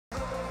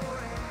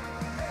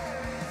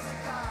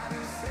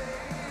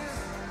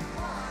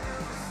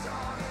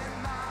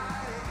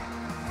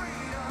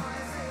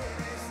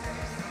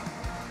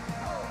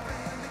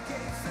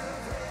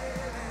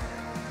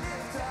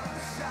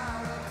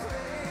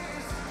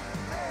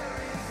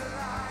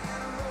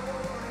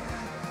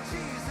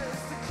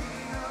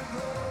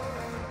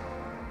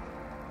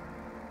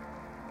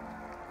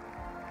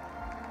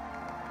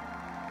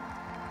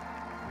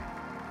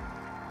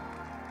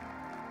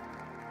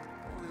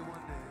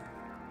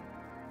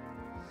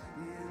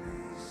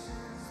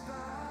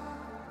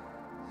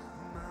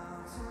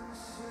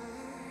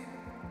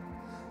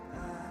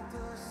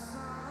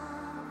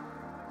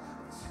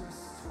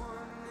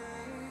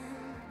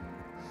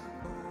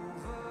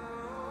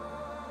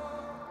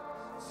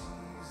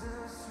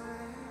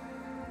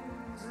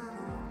reigns.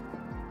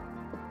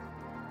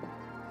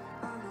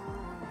 I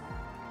know.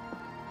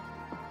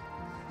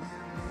 Yeah,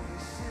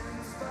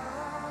 nations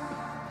bow,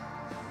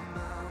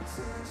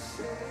 mountains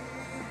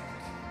shake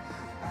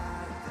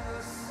at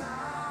the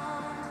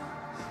sound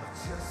of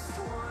just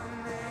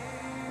one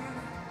name.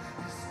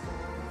 Is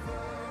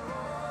over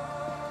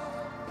all.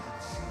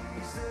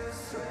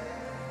 Jesus reigns.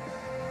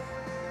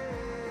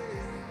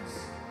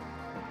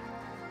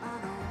 I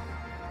know.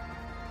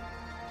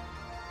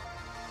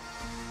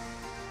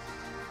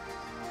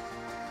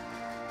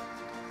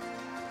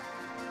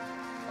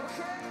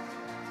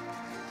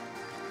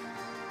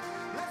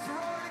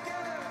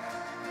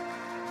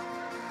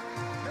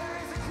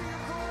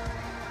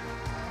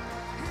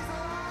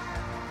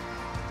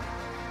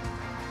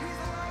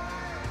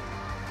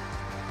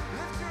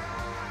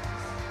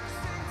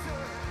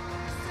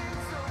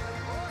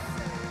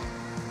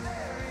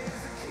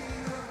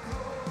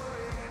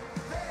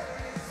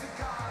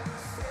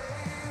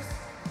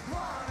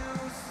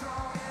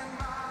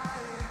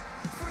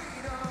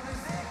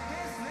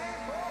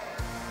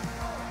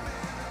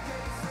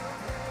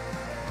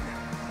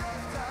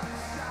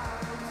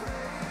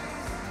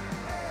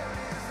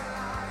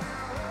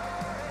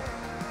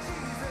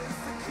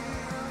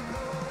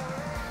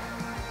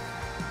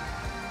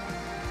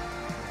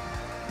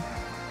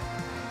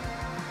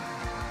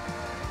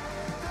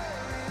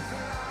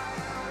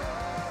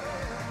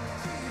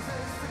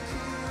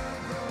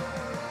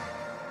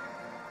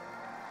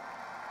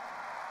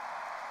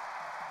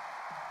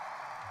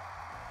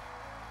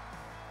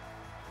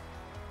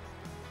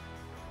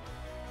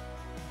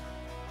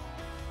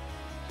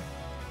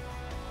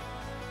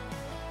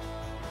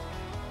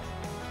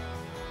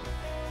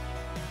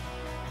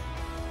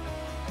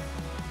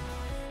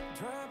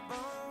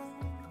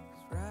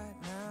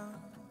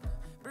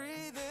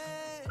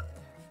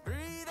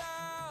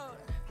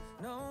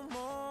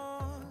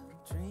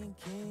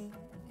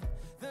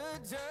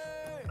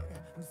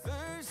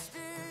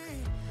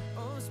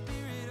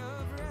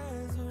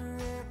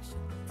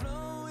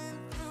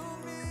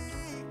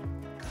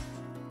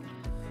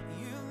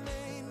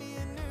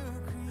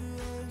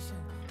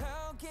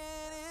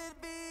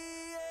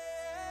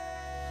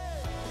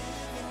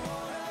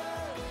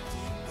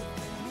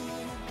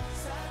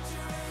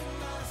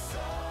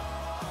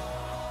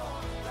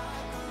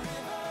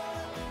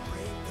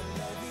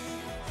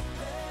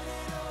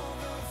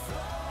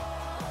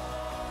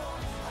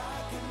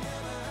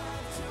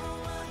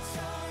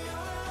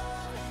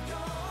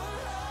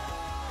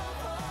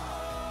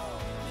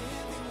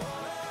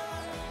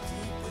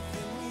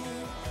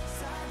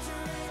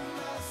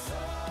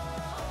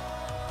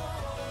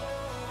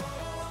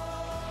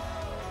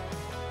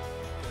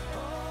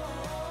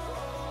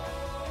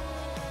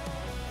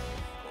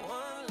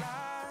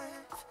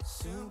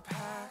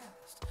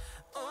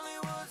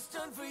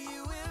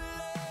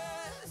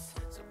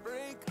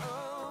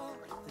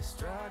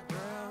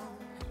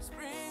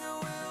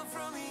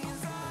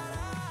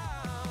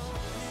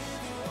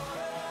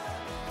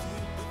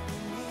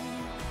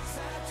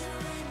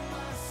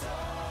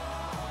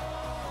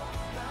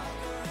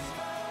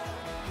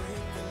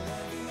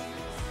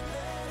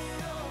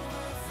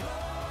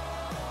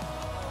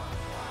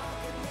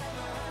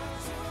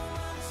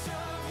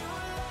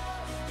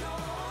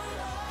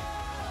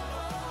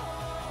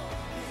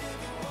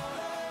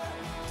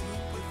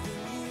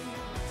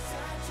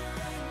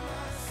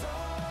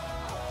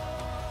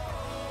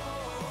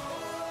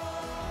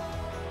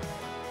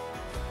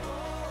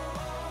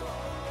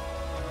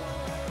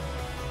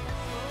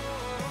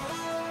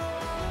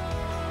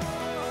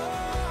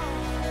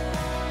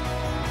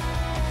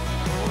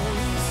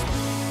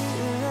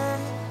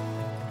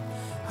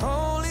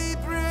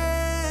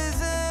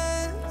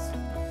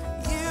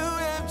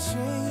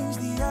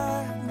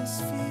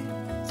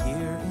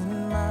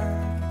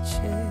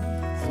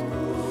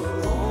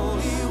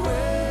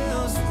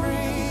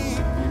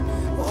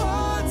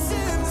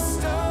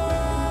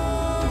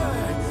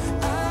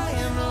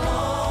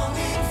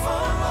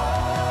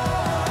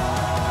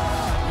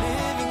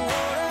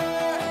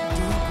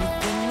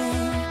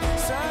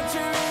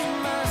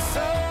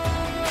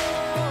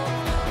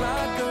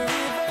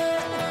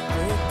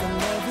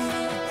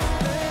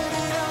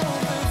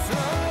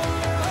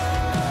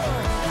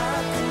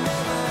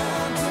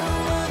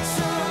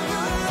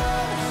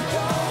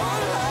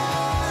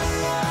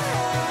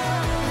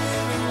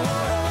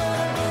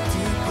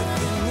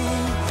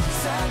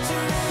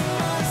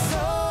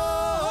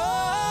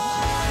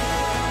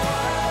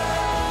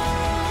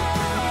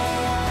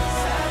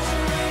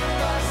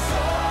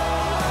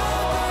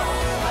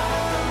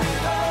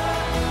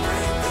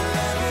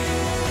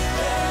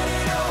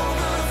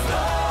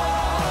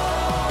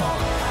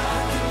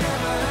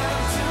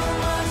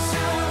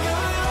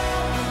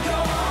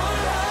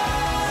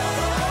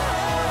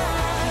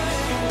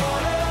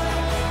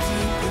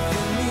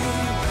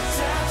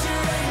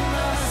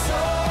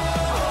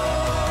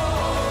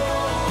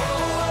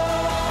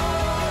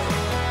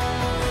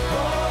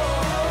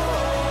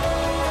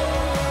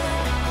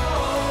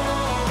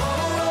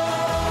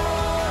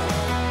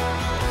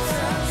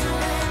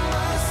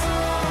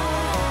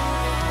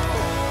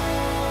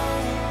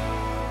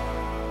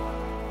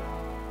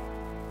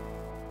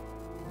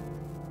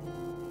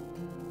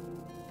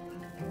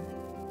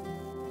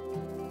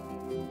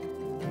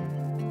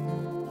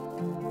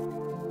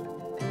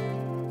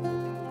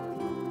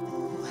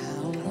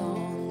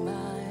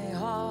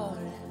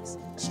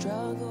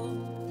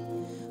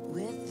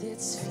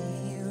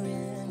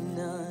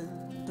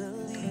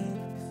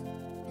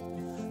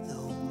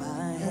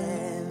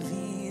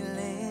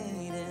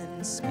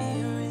 human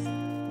spirit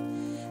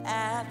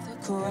at the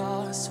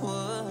cross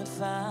would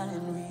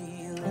find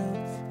relief.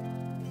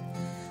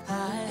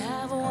 I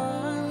have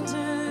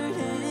wandered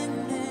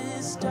in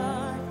this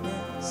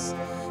darkness,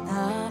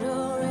 not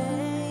a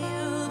ray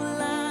of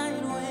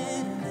light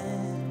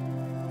within,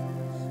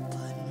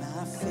 but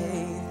my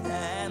faith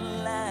at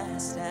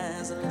last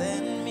has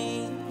led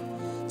me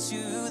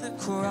to the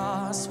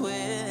cross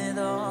with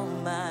all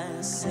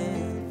my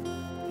sin.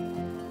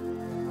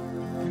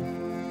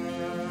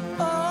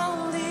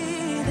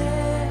 Only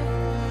there,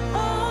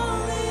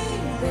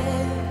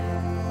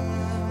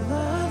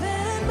 love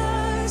and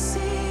mercy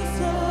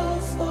flow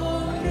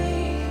for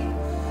me.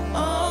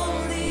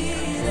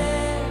 Only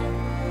there,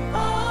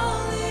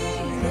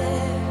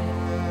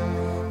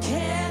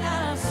 can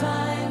I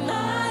find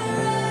my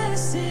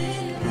rest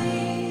in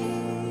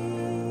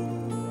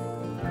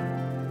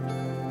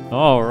thee.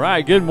 All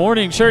right, good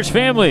morning, church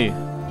family.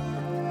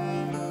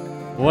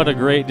 What a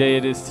great day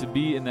it is to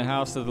be in the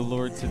house of the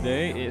Lord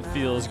today. It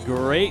feels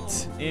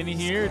great in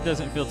here. It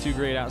doesn't feel too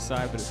great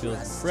outside, but it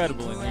feels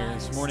incredible in here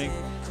this morning.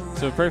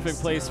 So a perfect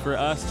place for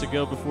us to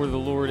go before the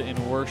Lord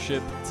in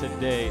worship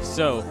today.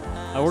 So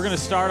we're going to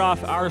start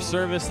off our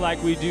service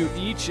like we do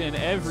each and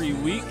every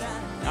week.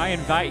 I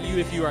invite you,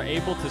 if you are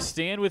able, to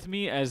stand with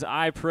me as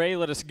I pray.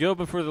 Let us go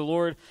before the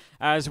Lord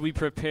as we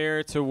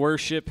prepare to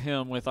worship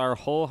Him with our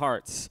whole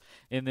hearts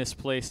in this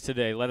place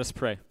today. Let us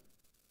pray.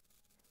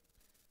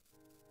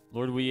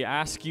 Lord, we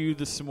ask you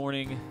this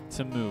morning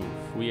to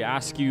move. We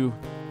ask you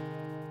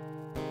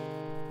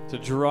to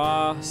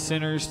draw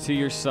sinners to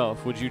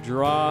yourself. Would you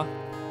draw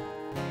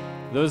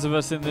those of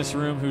us in this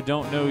room who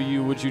don't know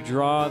you? Would you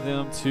draw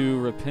them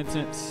to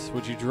repentance?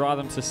 Would you draw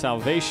them to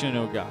salvation,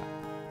 oh God?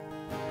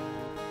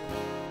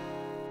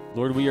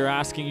 Lord, we are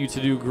asking you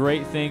to do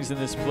great things in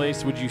this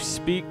place. Would you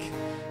speak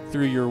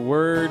through your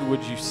word?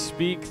 Would you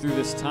speak through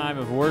this time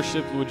of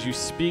worship? Would you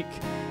speak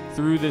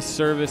through this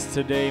service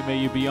today? May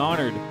you be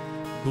honored,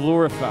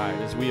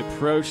 glorified as we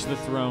approach the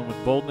throne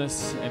with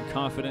boldness and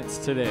confidence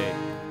today,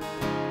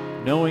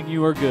 knowing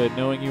you are good,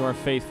 knowing you are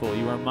faithful,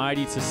 you are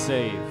mighty to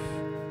save.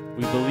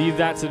 We believe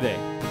that today,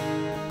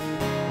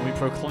 and we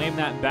proclaim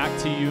that back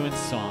to you in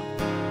song.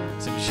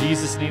 It's in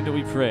Jesus' name that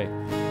we pray.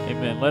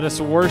 Amen. Let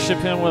us worship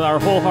Him with our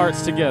whole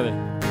hearts together.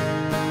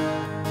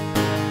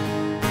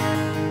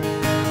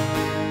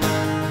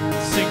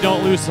 Sing,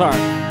 don't lose heart.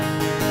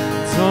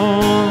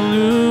 Don't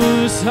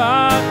lose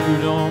heart,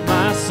 oh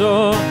my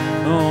soul,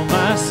 oh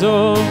my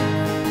soul.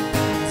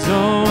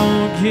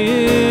 Don't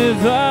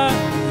give up,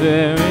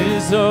 there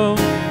is hope,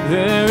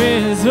 there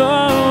is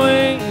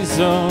always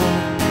hope.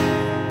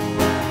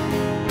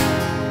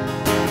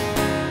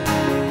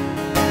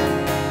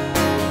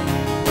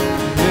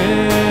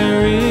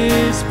 There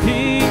is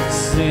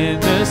peace in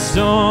the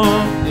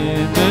storm,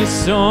 in the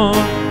storm.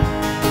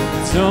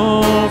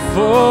 Don't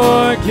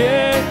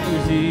forget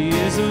He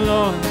is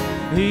Lord,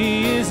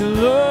 He is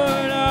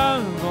Lord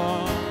of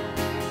all.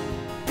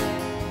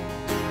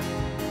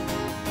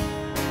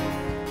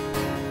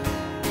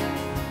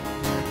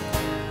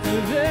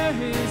 There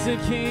is a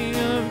King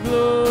of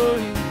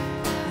glory,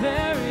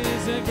 there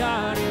is a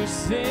God who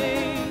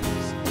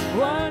saves,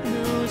 one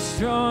who is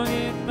strong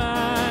and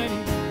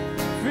mighty.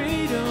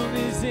 Freedom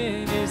is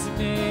in His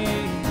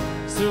name.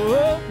 So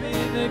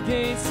open the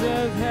gates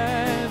of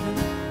heaven,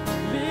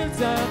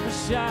 lift up a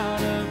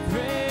shout of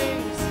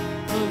praise.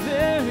 For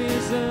there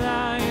is a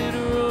lion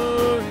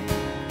roaring,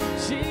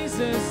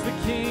 Jesus the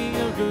King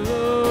of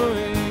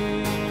glory.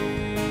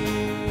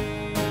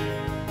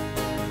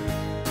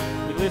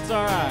 We lift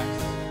our eyes.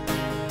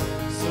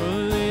 So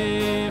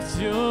lift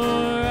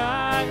your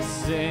eyes,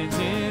 stand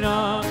in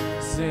awe,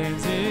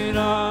 stand in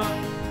awe.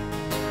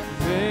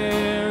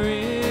 There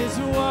is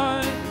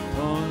one,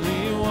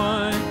 only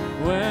one,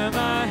 where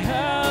my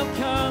help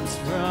comes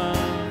from.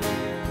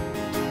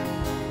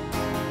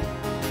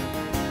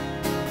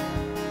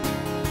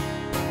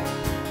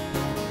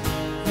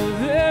 For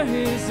there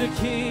is a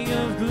King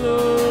of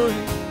glory,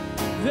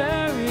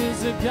 there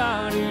is a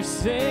God who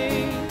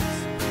saves,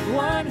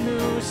 one who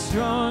is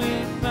strong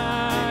and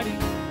mighty.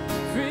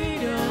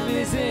 Freedom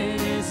is in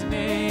His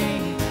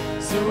name.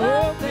 So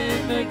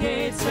open the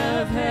gates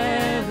of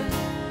heaven,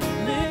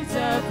 lift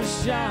up a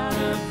shout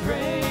of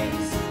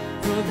praise.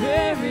 For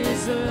there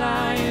is a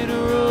lion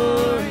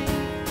roaring,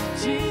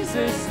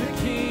 Jesus the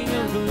King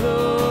of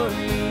glory.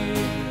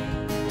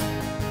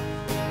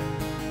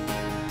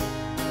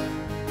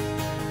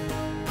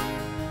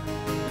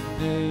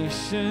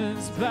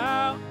 Nations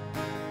bow,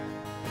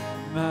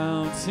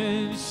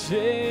 mountains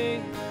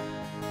shake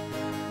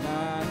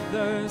at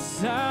the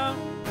sound,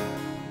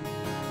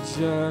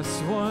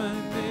 just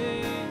one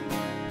name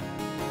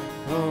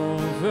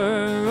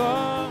over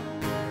all.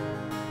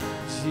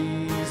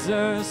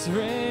 Jesus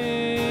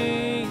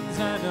reigns,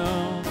 I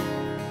know.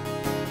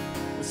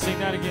 Let's sing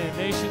that again.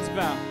 Nations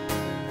bow.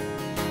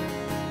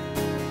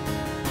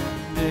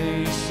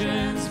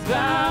 Nations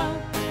bow,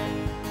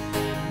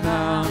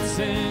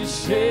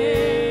 mountains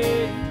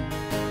shake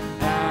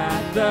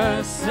at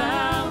the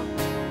sound,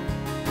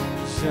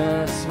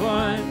 just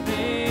one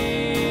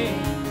name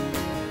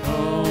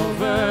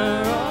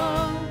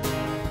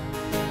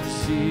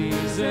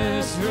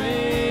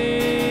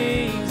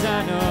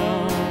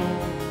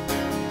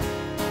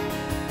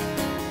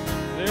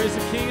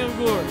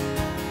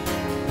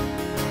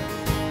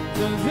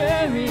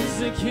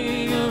the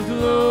King of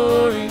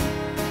glory.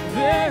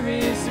 There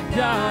is a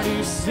God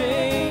who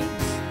saves,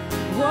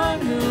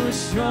 one who is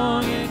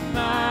strong and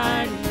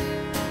mighty.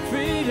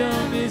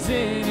 Freedom is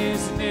in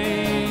his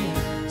name.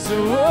 So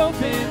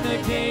open the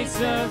gates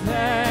of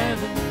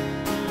heaven,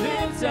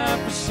 lift up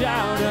a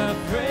shout of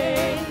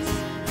praise.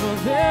 For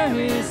there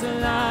is a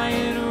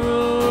lion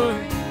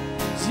roaring,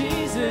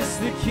 Jesus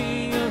the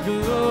King of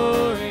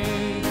glory.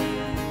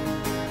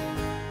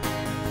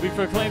 We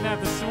proclaim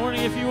that this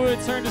morning. If you would,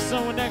 turn to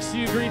someone next to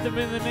you, greet them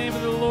in the name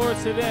of the Lord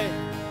today.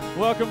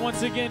 Welcome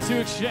once again to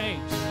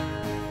Exchange.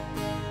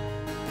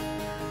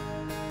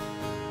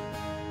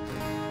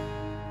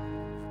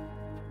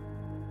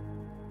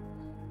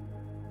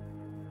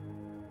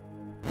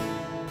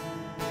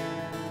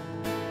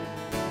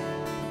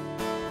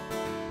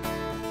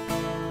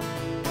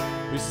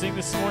 We sing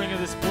this morning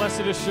of this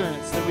blessed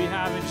assurance that we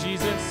have in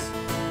Jesus.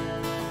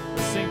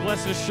 We sing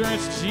blessed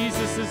assurance,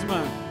 Jesus is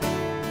mine.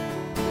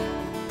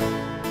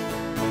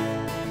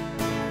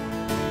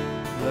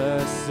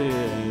 Blessed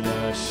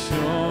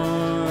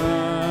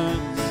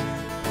assurance,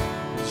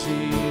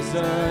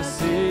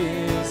 Jesus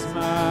is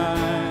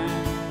mine.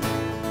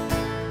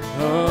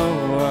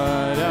 Oh,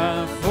 what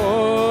a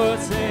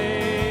foretaste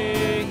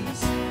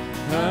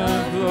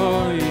of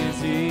glory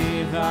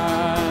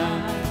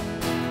divine,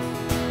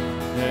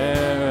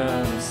 heir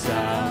of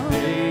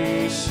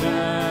salvation,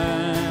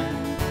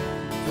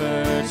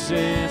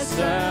 purchase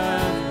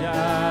of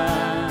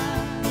God,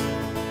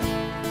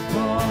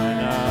 born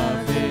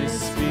of His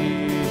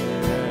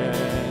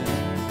Spirit,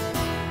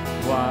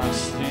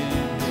 washed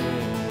in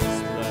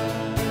His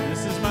blood.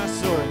 This is my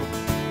story.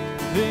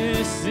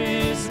 This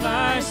is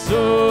my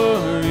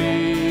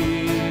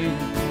story.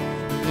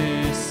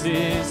 This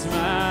is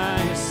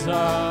my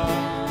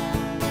song,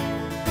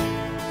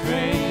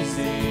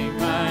 praising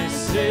my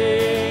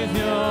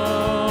Savior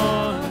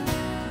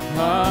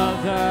all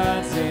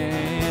the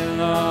day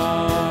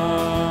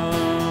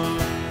long.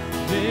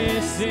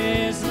 This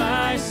is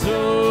my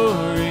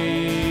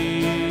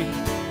story.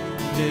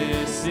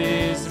 This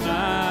is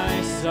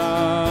my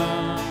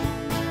song,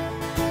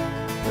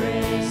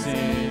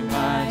 praising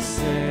my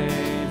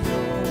Savior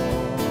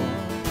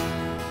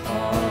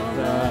all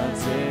the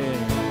day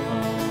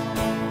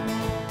long.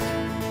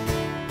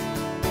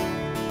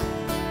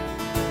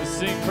 We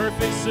sing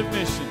perfect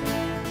submission.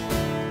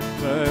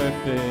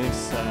 Perfect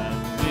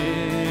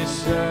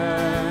submission,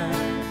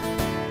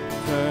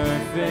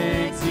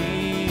 perfect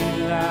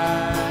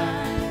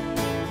delight,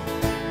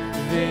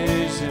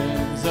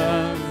 visions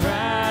of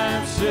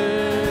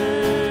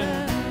rapture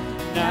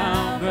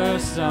now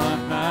burst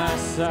on my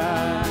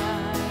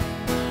side,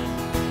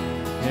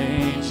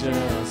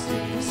 angels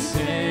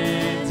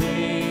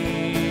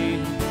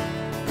descending,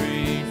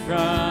 bring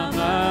from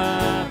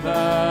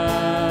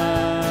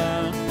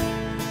above,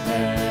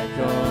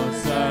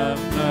 echoes of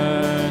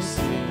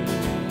mercy,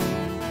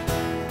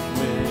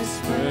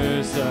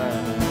 whispers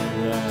of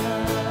love.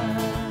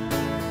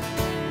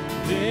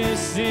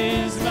 This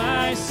is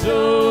my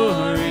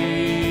story.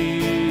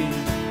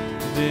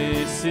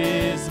 This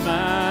is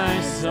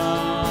my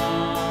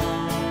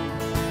song,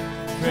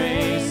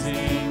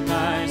 praising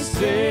my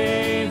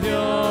Savior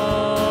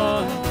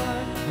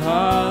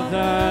all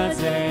the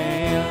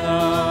day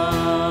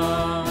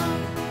long.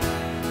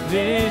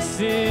 This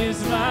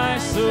is my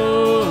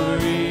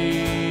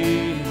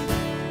story.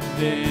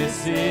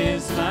 This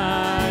is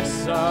my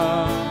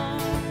song,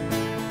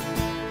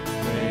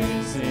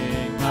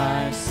 praising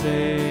my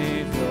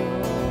Savior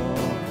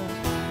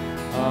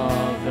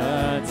all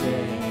the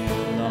day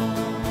long.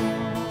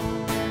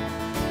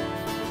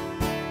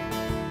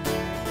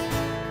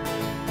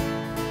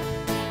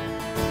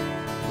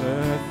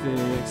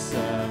 Perfect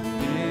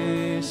submission,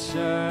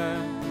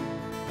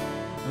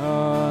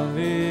 all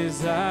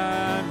is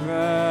at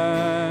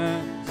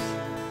rest.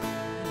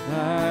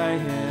 I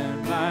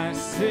am my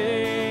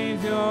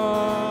Savior,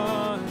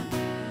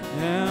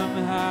 am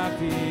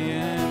happy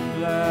and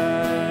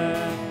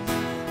blessed,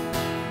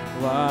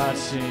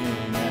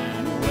 watching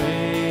and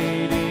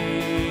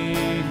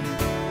waiting,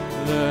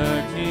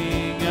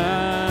 lurking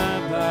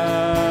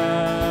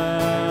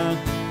above,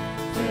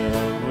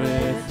 filled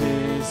with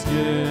His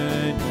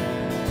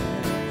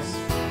goodness,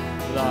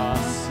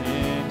 lost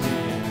in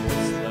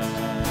His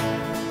love.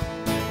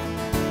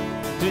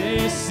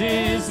 This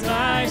is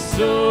my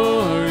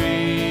story.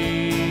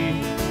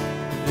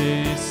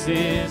 This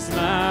is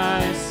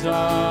my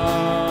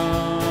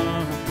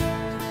song,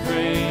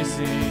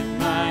 praising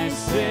my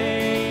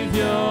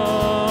Savior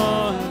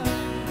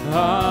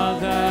all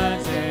the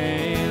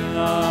day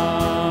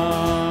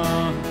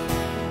long.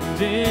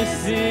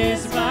 This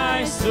is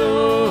my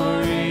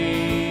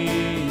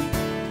story.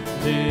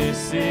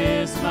 This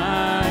is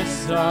my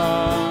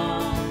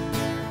song,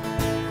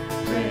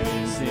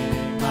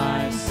 praising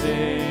my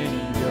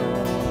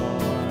Savior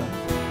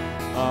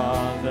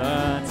all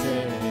the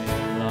day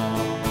long.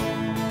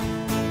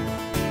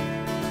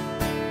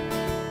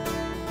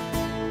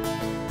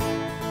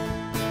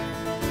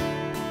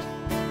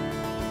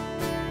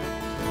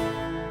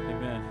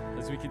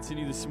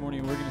 continue this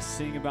morning, we're going to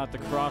sing about the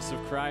cross of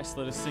Christ.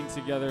 Let us sing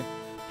together,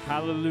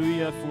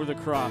 hallelujah for the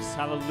cross.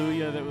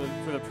 Hallelujah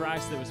for the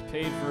price that was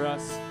paid for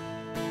us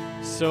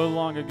so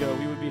long ago.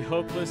 We would be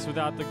hopeless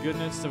without the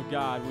goodness of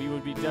God. We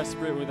would be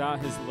desperate without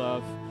his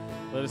love.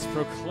 Let us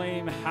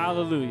proclaim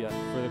hallelujah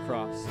for the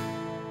cross.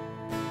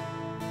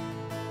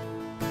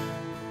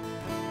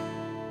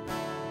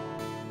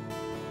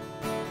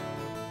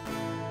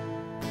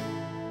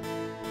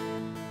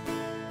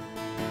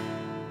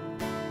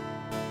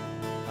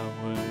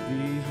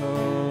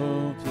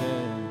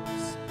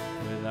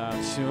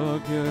 Your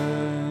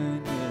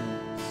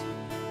goodness,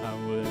 I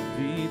would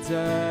be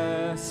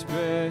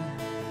desperate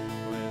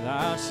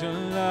without your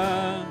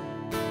love,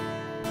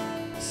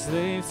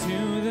 slave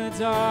to the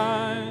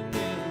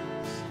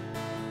darkness.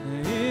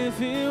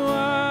 If it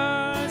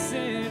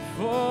wasn't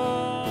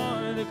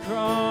for the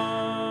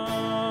cross,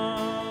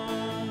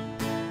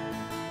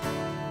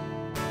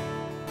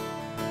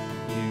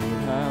 you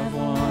have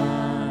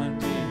won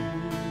me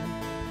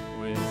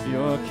with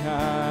your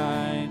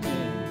kindness.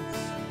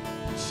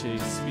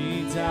 Chase me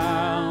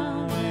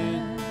down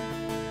when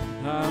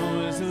I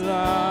was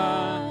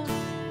lost.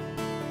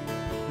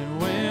 And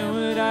where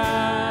would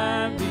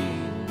I be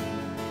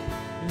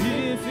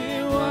if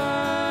it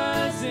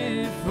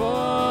wasn't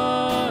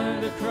for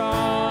the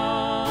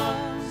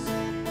cross?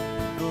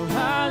 Oh,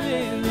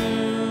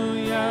 hallelujah.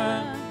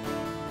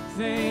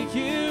 Thank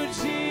you,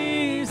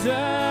 Jesus.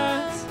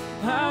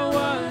 I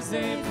was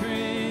a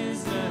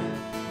prisoner,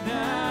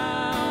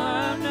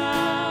 now I'm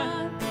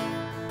not.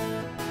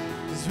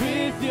 'Cause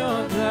with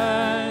your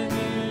blood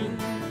you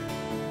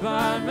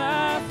bought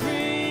my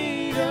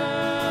freedom.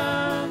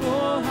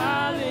 Oh,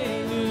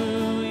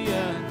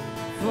 hallelujah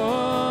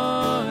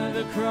for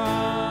the cross.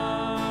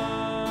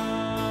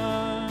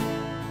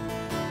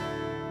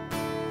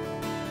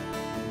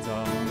 And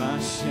all my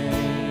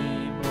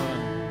shame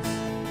was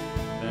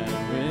met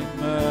with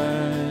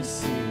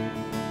mercy.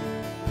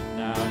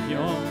 Now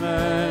your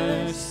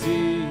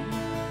mercy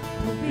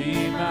will be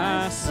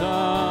my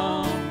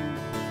song.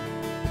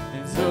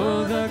 And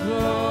oh, the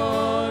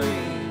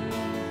glory,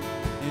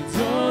 and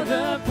oh,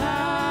 the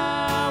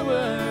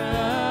power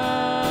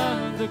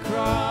of the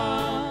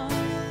cross.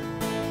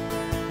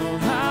 Oh,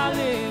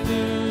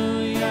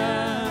 hallelujah.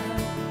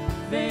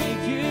 Thank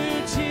you,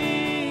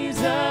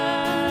 Jesus.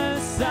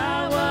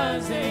 I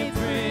was a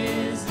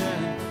prisoner,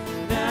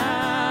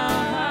 now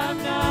I'm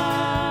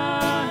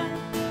not.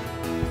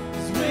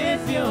 'Cause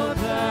with your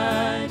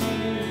blood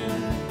you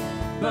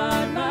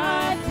bought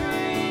my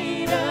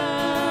freedom.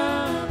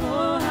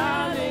 Oh,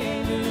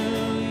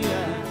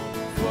 hallelujah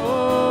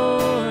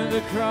for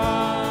the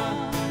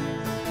cross.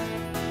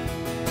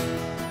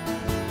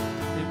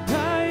 And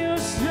by your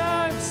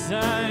stripes I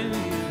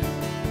live,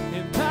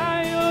 and by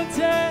your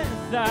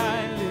death I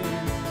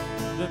live.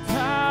 The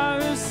power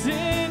of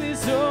sin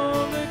is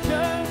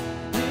overcome.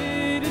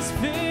 It is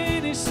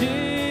finished,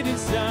 it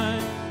is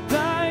done.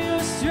 By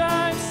your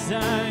stripes I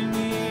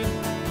live,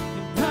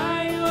 and by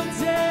your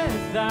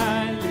death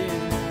I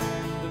live.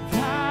 The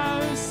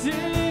power of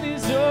sin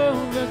is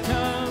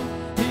overcome.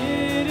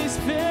 It is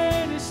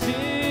finished,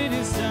 it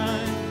is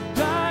done.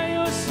 By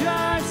your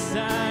stripes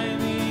I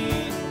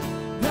live,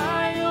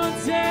 by your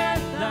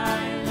death I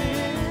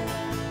live.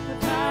 The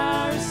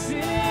power of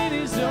sin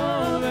is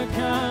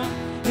overcome.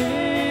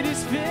 It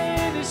is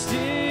finished,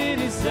 it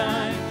is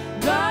done.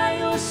 By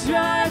your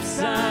stripes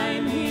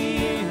I'm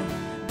healed.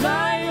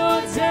 By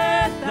your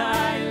death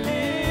I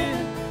live.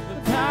 The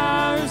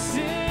power of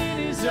sin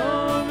is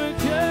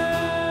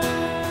overcome.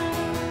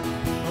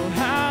 Oh,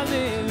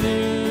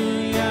 hallelujah.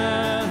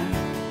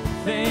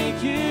 Thank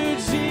you,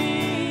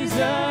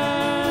 Jesus.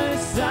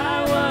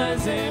 I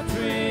was a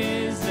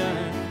prisoner,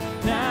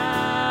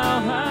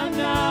 now I'm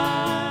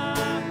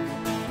not.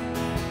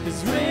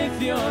 'Cause with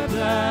your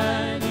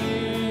blood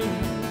you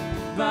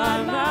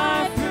bought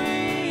my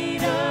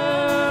freedom.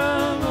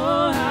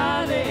 Oh,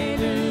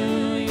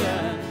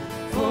 hallelujah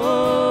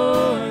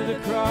for the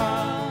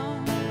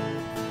cross.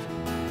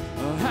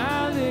 Oh,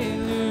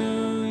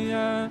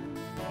 hallelujah.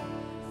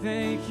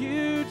 Thank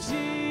you,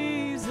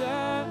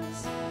 Jesus.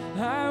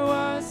 I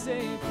was a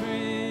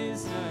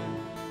prisoner,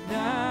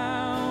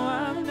 now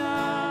I'm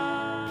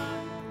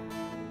not.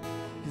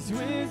 'Cause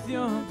with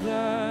your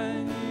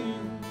blood you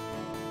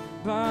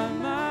bought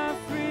my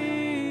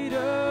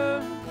freedom.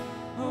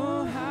 Oh,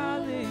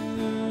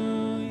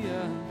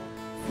 hallelujah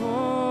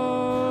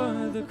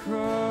for the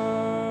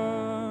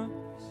cross.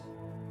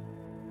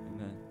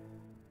 Amen.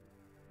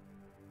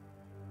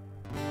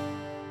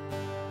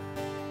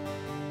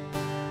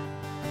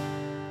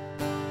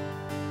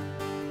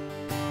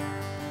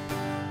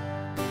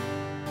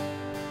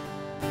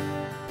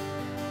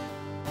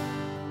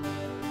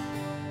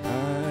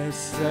 I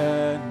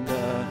stand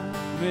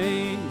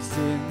amazed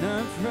in the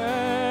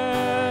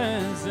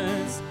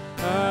presence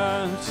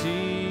of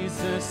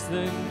Jesus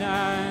the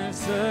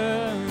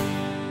Nazarene,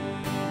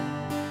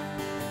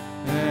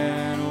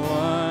 and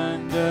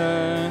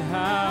wonder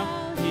how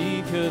he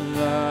could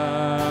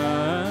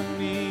love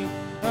me,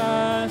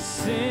 a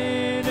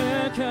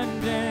sinner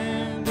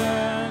condemned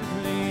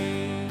unclean.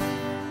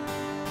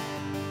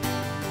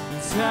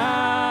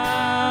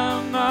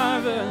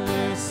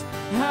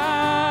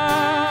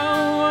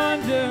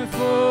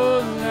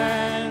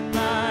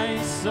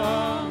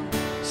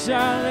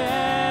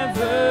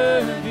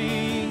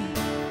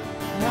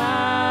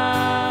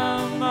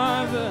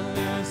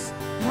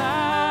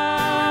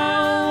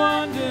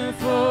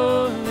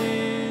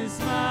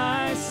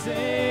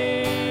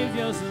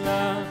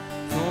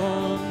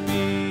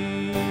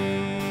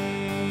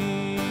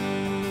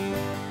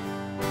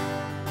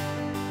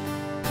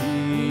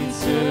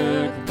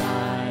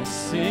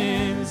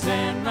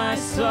 my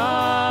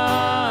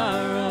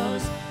sorrows.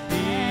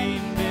 He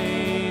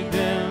made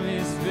them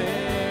his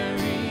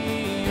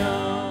very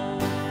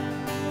own.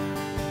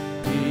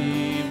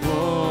 He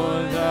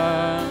bore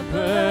the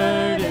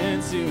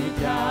burden to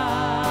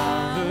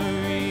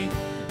Calvary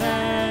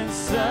and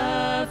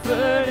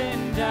suffered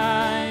and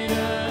died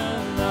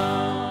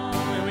alone.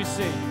 And we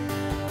sing,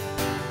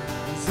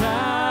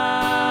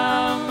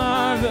 how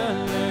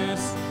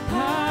marvelous,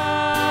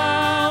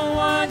 how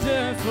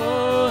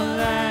wonderful,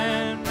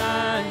 and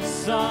my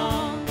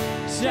song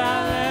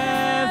shall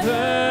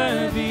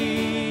ever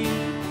be.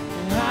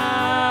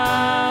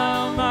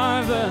 How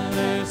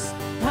marvelous,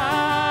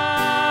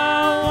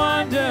 how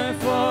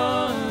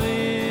wonderful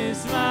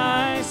is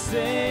my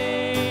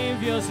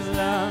Savior's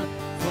love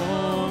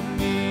for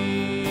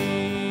me.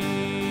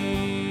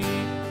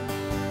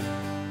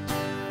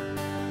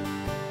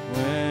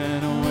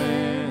 When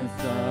with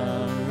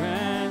the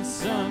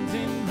ransomed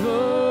in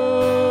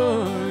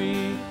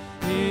glory,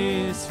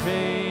 his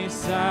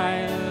face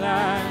I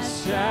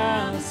last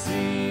shall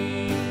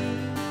see,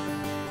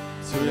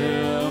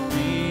 'twill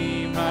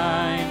be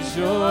my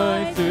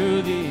joy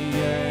through the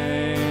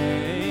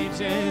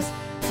ages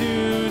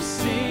to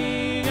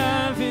sing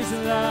of his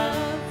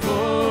love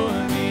for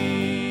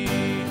me.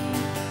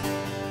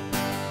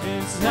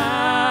 It's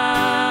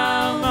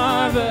how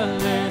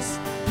marvelous,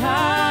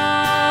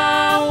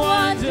 how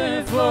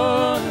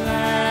wonderful,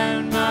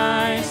 and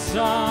my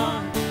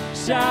song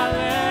shall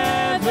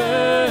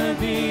ever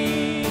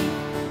be.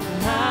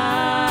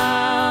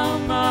 How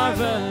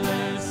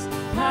marvelous,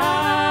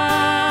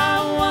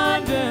 how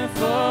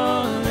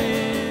wonderful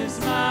is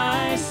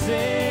my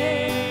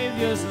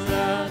Savior's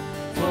love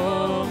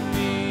for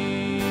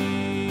me.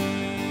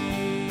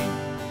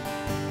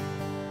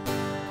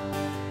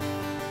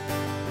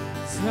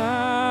 It's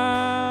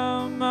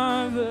how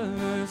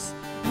marvelous,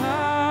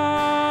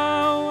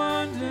 how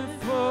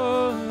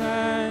wonderful,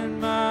 and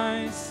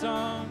my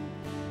song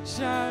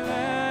shall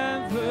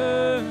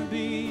ever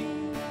be.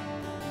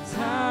 It's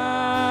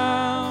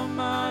how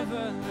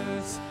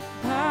marvelous,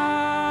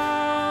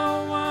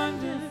 how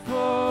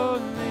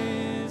wonderful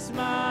is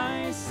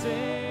my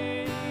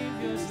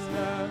Savior's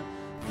love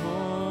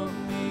for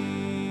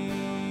me.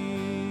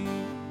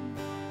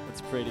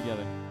 Let's pray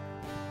together.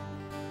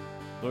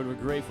 Lord, we're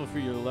grateful for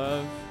your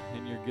love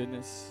and your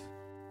goodness.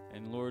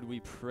 And Lord, we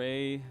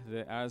pray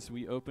that as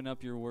we open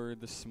up your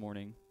word this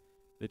morning,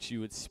 that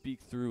you would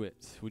speak through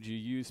it. Would you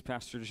use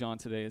Pastor John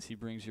today as he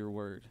brings your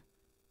word?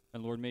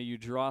 And Lord, may you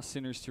draw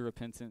sinners to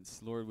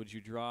repentance. Lord, would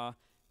you draw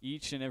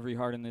each and every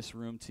heart in this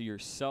room to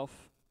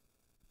yourself,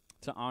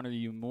 to honor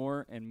you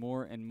more and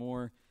more and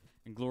more,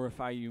 and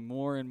glorify you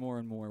more and more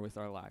and more with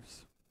our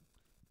lives.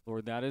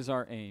 Lord, that is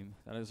our aim.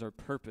 That is our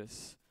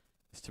purpose,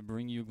 is to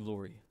bring you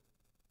glory.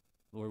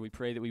 Lord, we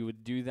pray that we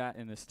would do that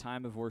in this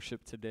time of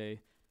worship today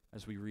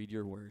as we read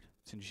your word.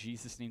 It's in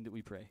Jesus' name that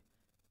we pray.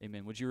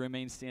 Amen. Would you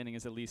remain standing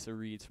as Elisa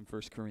reads from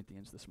 1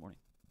 Corinthians this morning?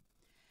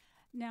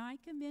 Now I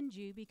commend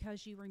you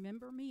because you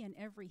remember me in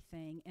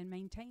everything and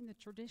maintain the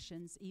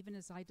traditions even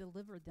as I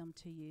delivered them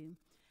to you.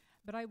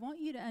 But I want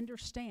you to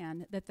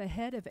understand that the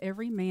head of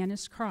every man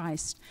is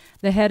Christ,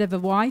 the head of a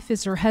wife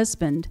is her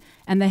husband,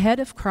 and the head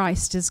of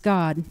Christ is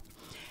God.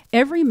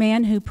 Every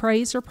man who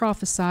prays or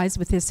prophesies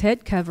with his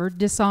head covered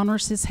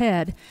dishonors his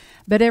head,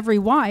 but every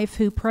wife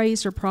who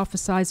prays or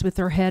prophesies with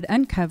her head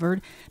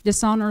uncovered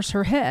dishonors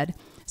her head,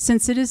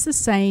 since it is the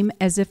same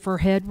as if her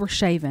head were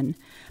shaven.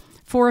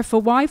 For if a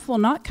wife will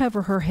not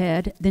cover her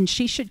head, then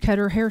she should cut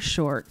her hair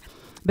short.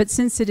 But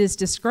since it is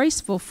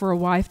disgraceful for a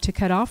wife to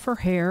cut off her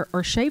hair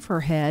or shave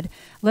her head,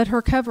 let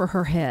her cover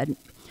her head.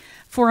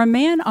 For a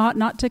man ought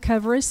not to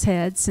cover his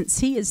head, since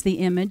he is the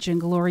image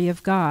and glory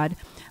of God,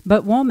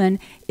 but woman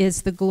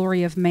is the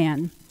glory of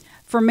man.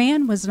 For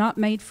man was not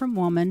made from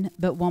woman,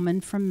 but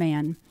woman from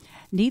man.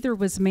 Neither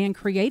was man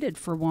created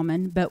for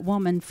woman, but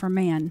woman for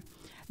man.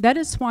 That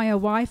is why a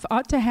wife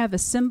ought to have a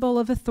symbol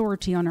of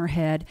authority on her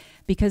head,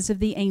 because of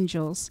the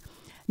angels.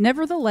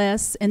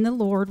 Nevertheless, in the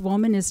Lord,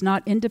 woman is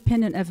not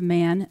independent of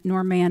man,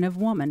 nor man of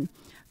woman.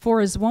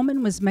 For as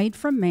woman was made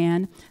from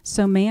man,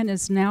 so man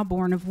is now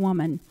born of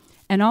woman.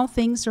 And all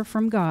things are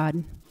from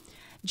God.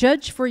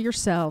 Judge for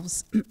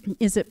yourselves.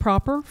 Is it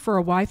proper for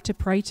a wife to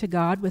pray to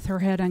God with her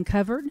head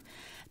uncovered?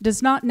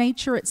 Does not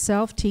nature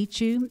itself teach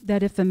you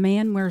that if a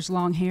man wears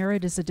long hair,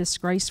 it is a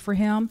disgrace for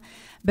him?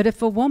 But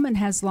if a woman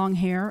has long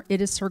hair, it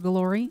is her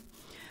glory.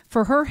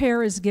 For her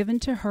hair is given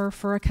to her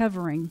for a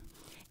covering.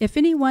 If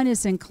anyone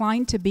is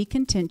inclined to be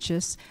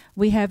contentious,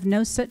 we have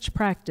no such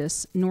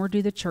practice, nor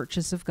do the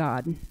churches of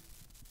God.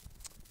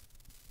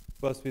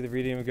 Blessed be the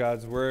reading of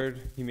God's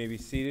word. You may be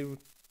seated.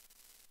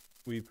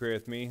 Will you pray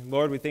with me?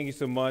 Lord, we thank you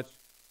so much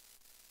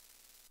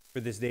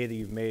for this day that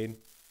you've made.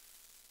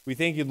 We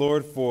thank you,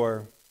 Lord,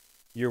 for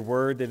your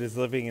word that is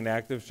living and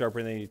active,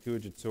 sharper than a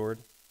two-edged sword.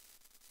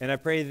 And I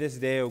pray this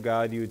day, O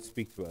God, you would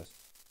speak to us.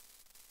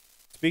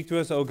 Speak to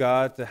us, O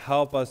God, to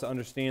help us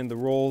understand the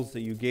roles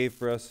that you gave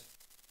for us,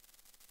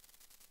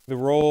 the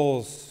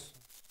roles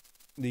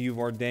that you've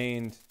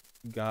ordained,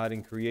 God,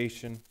 in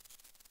creation.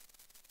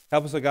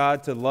 Help us, O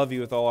God, to love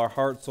you with all our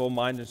heart, soul,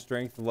 mind, and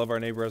strength, to love our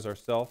neighbor as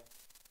ourselves.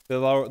 That,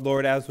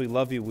 Lord, as we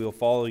love you, we'll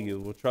follow you,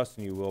 we'll trust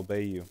in you, we'll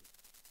obey you.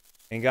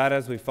 And God,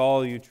 as we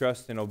follow you,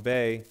 trust, and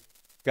obey,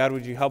 God,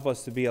 would you help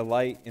us to be a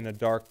light in a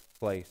dark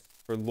place?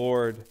 For,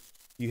 Lord,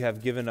 you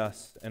have given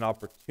us an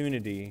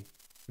opportunity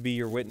to be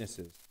your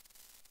witnesses.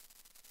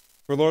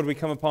 For, Lord, we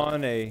come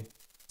upon a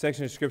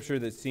section of Scripture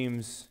that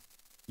seems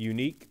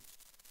unique.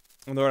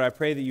 And, Lord, I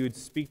pray that you would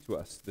speak to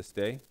us this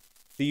day,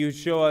 that you would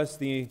show us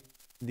the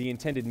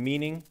intended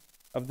meaning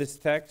of this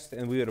text,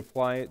 and we would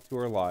apply it to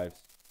our lives.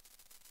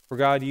 For,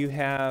 God, you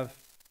have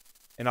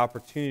an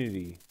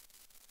opportunity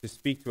to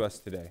speak to us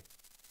today,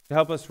 to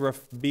help us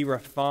be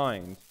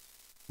refined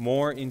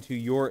more into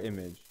your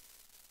image,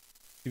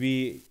 to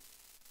be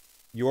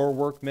your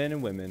workmen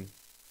and women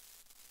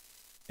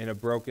in a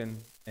broken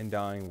and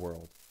dying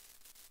world.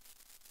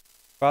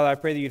 Father, I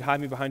pray that you'd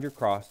hide me behind your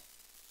cross,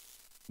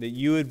 that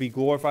you would be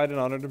glorified and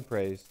honored and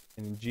praised.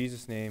 And in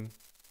Jesus' name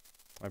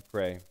I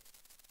pray.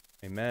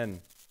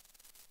 Amen.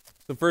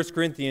 So 1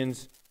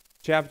 Corinthians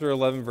chapter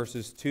 11,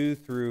 verses 2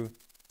 through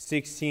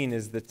 16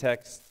 is the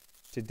text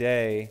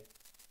today.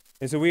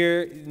 And so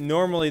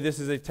normally this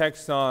is a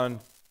text on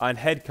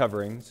head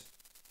coverings,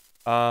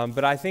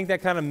 but I think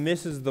that kind of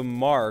misses the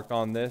mark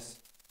on this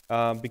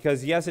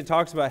because yes, it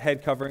talks about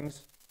head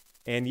coverings,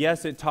 and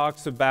yes, it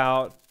talks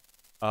about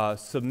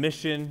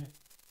submission,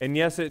 and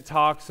yes, it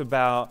talks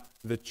about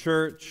the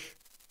church,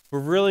 but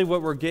really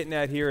what we're getting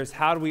at here is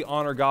how do we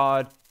honor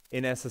God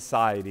in a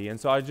society? And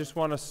so I just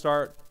want to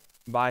start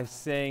by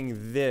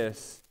saying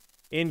this.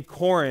 In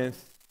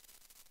Corinth,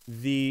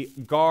 the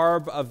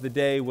garb of the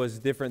day was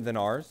different than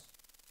ours.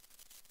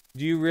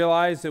 Do you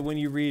realize that when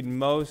you read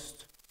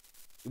most,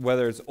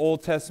 whether it's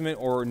Old Testament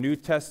or New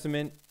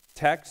Testament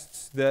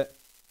texts, that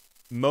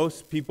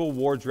most people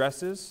wore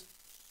dresses?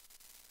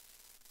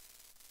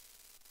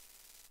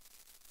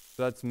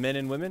 So that's men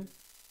and women.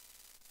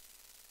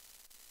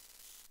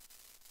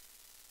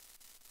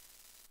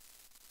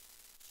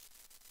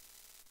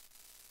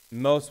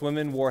 Most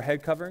women wore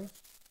head coverings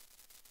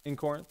in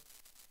Corinth.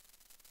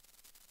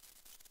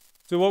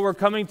 So what we're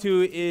coming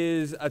to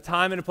is a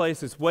time and a place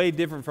that's way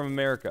different from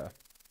America.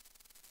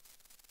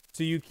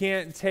 So you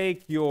can't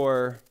take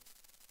your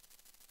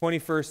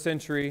 21st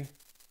century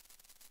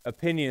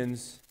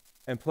opinions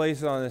and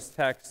place it on this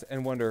text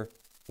and wonder,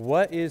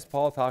 what is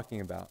Paul talking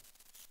about?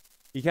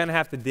 You kind of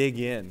have to dig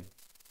in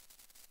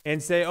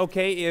and say,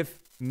 okay, if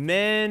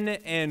men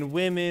and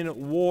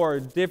women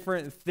wore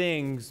different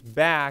things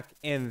back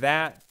in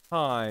that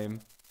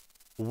time,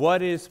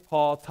 what is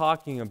Paul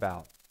talking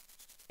about?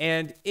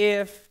 And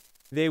if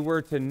they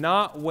were to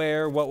not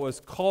wear what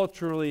was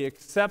culturally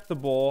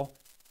acceptable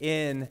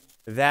in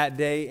that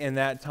day and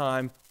that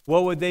time,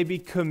 what would they be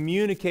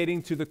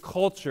communicating to the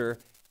culture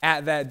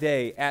at that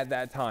day, at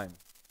that time?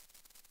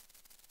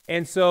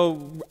 And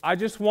so I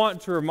just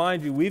want to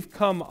remind you, we've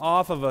come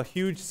off of a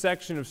huge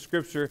section of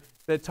Scripture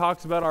that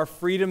talks about our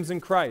freedoms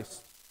in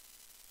Christ.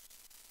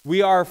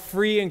 We are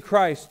free in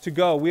Christ to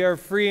go. We are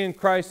free in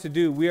Christ to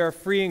do. We are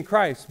free in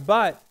Christ.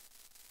 But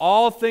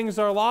all things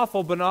are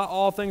lawful, but not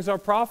all things are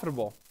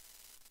profitable.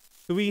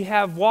 So we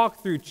have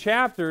walked through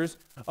chapters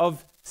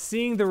of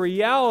seeing the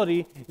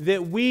reality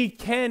that we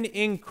can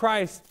in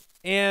Christ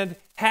and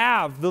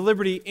have the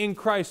liberty in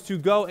Christ to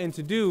go and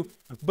to do,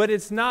 but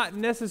it's not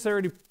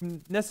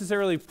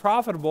necessarily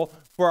profitable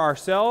for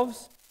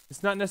ourselves.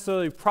 It's not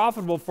necessarily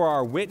profitable for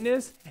our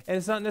witness, and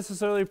it's not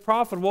necessarily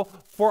profitable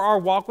for our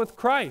walk with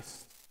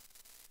Christ.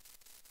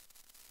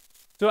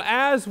 So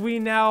as we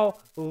now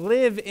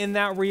live in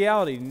that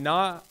reality,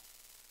 not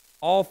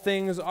all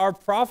things are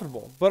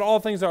profitable, but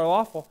all things are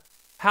lawful,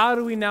 how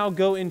do we now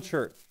go in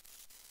church?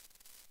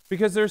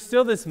 Because there's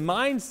still this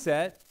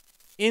mindset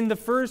in the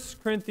 1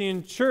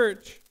 Corinthian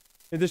church,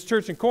 in this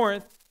church in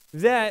Corinth,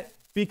 that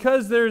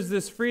because there's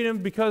this freedom,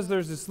 because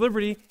there's this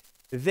liberty,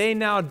 they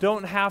now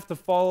don't have to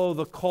follow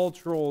the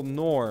cultural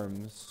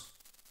norms,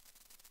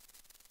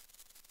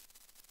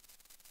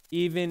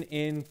 even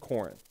in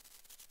Corinth.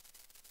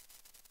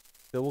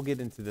 So we'll get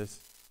into this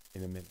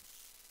in a minute.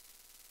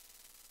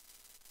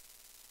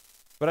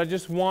 But I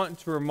just want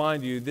to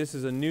remind you, this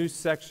is a new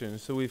section,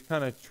 so we've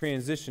kind of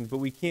transitioned, but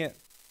we can't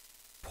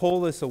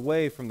pull this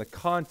away from the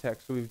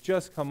context. So we've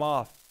just come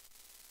off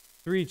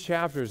 3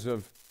 chapters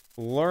of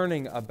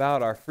learning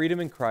about our freedom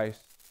in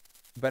Christ,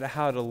 but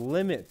how to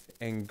limit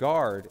and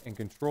guard and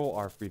control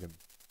our freedom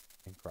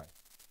in Christ.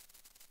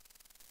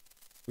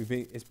 We've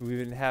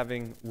been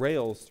having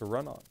rails to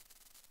run on.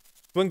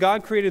 When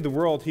God created the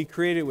world, He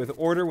created it with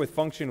order, with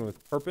function,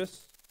 with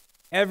purpose.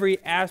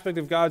 Every aspect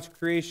of God's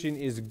creation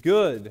is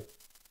good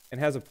and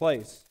has a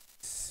place.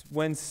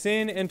 When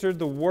sin entered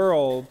the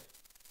world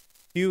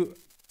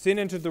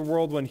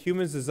when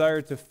humans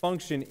desired to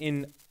function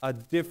in a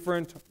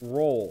different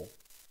role,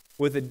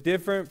 with a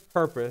different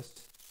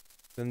purpose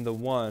than the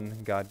one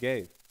God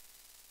gave.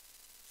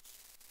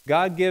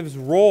 God gives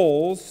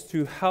roles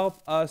to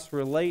help us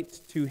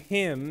relate to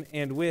Him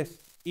and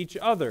with each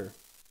other.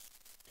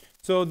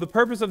 So the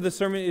purpose of this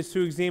sermon is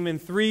to examine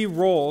 3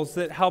 roles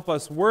that help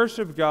us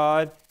worship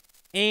God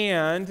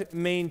and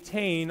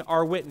maintain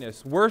our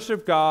witness.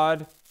 Worship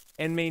God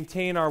and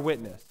maintain our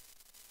witness.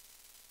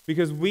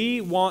 Because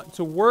we want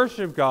to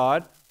worship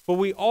God, but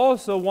we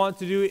also want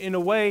to do it in a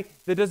way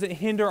that doesn't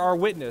hinder our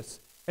witness.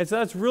 And so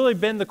that's really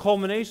been the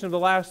culmination of the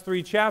last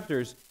 3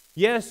 chapters.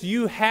 Yes,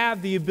 you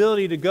have the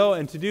ability to go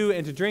and to do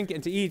and to drink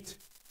and to eat.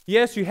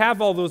 Yes, you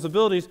have all those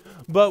abilities,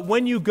 but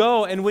when you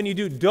go and when you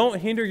do, don't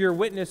hinder your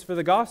witness for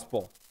the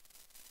gospel.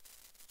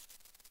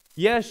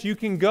 Yes, you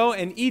can go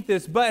and eat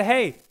this, but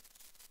hey,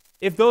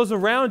 if those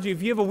around you,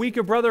 if you have a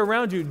weaker brother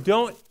around you,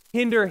 don't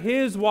hinder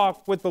his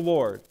walk with the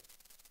Lord.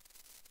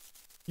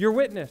 Your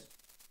witness.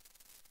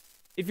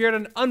 If you're at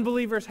an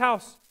unbeliever's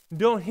house,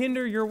 don't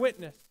hinder your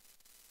witness.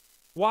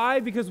 Why?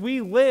 Because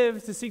we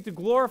live to seek to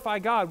glorify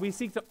God. We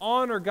seek to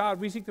honor God.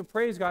 We seek to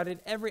praise God in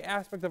every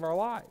aspect of our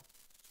lives.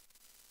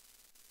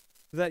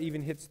 That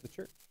even hits the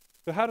church.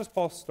 So how does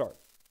Paul start?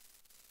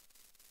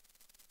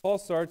 Paul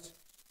starts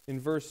in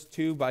verse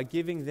 2 by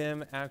giving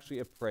them actually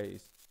a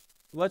praise.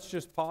 Let's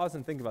just pause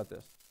and think about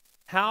this.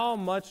 How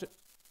much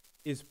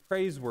is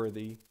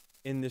praiseworthy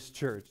in this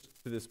church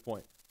to this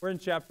point? We're in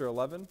chapter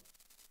 11.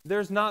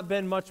 There's not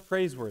been much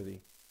praiseworthy.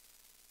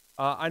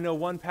 I know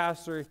one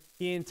pastor,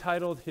 he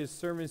entitled his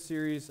sermon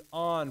series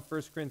on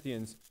 1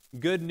 Corinthians,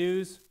 Good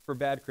News for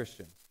Bad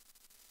Christians.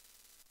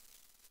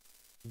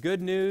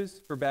 Good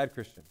news for bad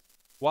Christians.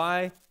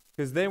 Why?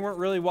 Because they weren't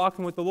really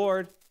walking with the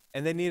Lord,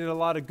 and they needed a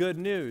lot of good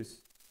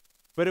news.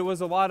 But it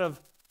was a lot of,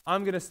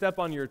 I'm going to step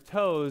on your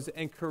toes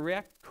and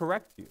correct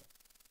you.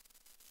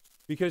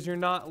 Because you're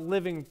not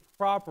living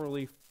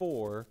properly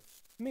for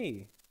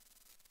me.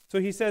 So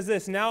he says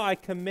this, now I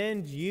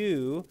commend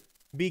you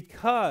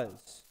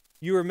because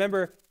you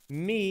remember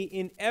me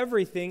in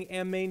everything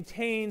and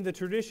maintain the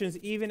traditions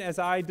even as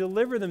I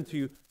deliver them to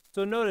you.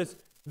 So notice,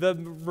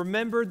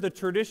 remembered the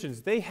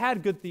traditions. They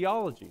had good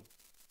theology.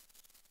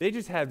 They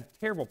just had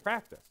terrible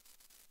practice.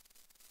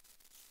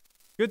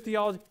 Good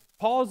theology.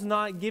 Paul's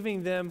not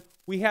giving them,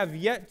 we have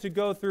yet to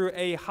go through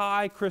a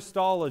high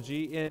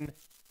Christology in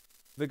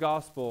the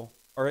gospel,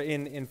 or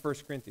in 1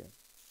 Corinthians.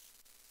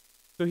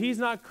 So he's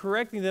not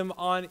correcting them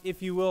on,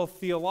 if you will,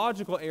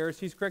 theological errors.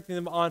 He's correcting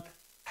them on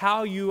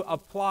how you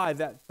apply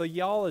that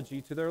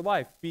theology to their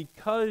life.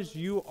 Because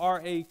you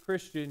are a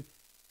Christian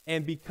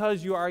and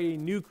because you are a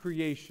new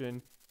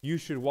creation, you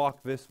should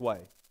walk this way.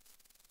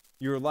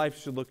 Your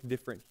life should look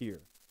different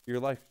here. Your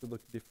life should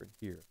look different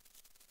here.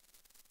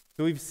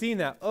 So we've seen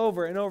that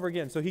over and over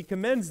again. So he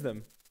commends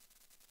them.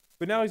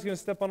 But now he's going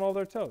to step on all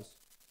their toes.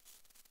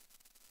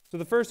 So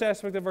the first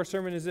aspect of our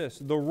sermon is this,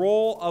 the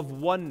role of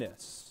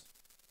oneness.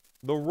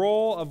 The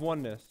role of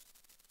oneness.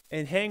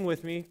 And hang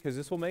with me, because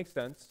this will make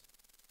sense,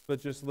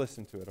 but just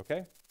listen to it,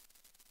 okay?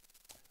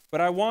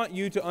 But I want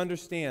you to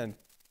understand,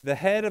 the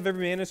head of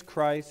every man is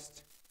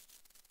Christ.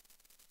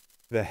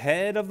 The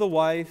head of the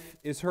wife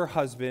is her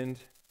husband.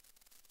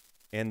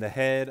 And the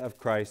head of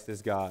Christ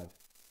is God.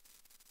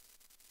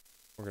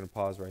 We're going to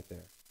pause right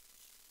there.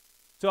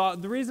 So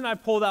the reason I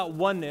pulled out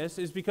oneness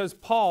is because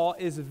Paul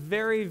is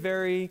very,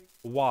 very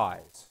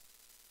wise.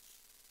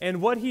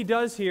 And what he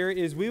does here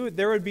is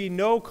there would be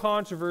no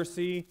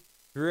controversy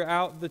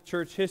throughout the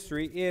church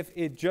history if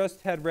it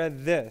just had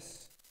read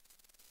this.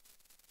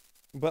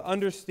 But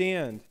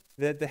understand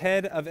that the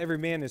head of every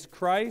man is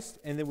Christ,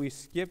 and then we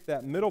skip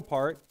that middle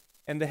part,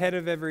 and the head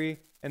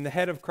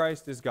of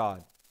Christ is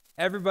God.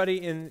 Everybody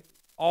in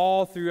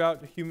all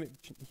throughout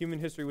human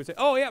history would say,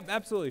 oh yeah,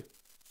 absolutely.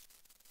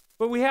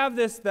 But we have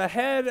this, the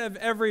head of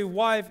every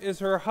wife is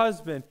her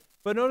husband.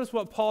 But notice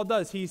what Paul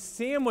does. He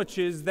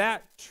sandwiches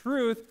that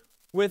truth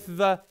with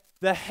the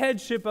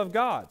headship of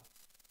God.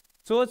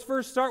 So let's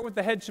first start with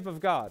the headship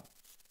of God.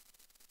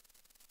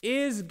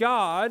 Is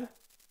God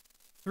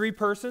 3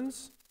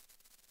 persons?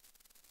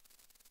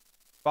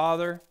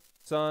 Father,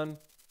 Son,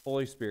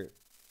 Holy Spirit.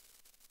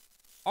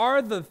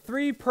 Are the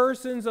 3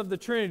 persons of the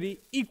Trinity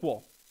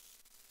equal?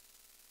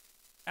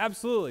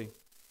 Absolutely.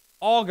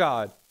 All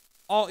God,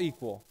 all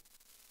equal.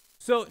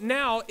 So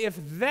now, if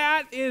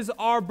that is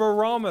our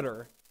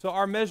barometer, so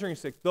our measuring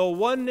stick, the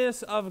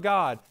oneness of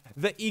God,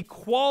 the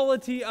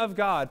equality of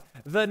God,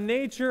 the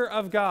nature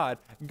of God,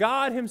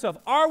 God himself,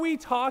 are we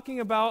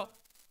talking about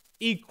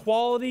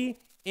equality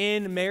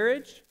in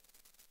marriage?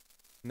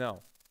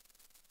 No.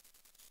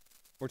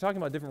 We're talking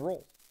about different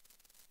roles.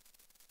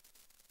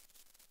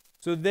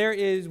 So there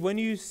is, when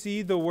you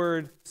see the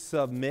word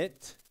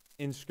submit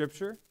in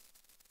Scripture,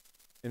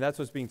 and that's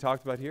what's being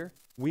talked about here,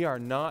 we are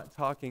not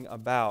talking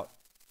about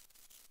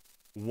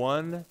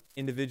one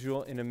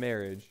individual in a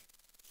marriage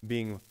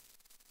being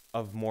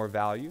of more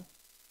value,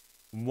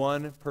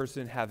 one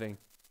person having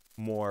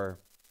more,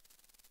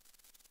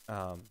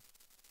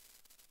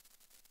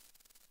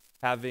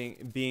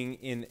 being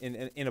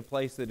in a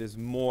place that is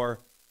more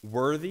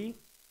worthy.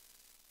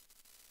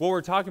 What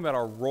we're talking about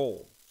are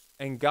roles,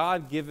 and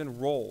God-given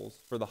roles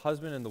for the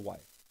husband and the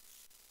wife.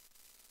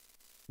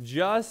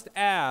 Just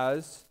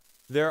as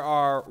there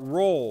are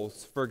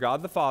roles for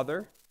God the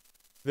Father,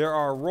 there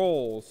are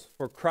roles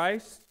for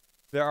Christ,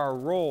 there are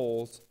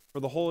roles for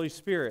the Holy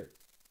Spirit.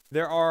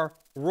 There are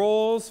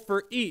roles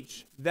for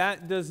each.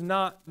 That does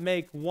not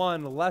make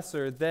one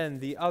lesser than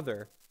the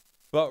other,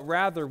 but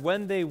rather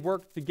when they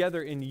work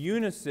together in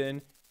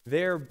unison,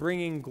 they're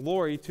bringing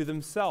glory to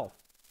themselves.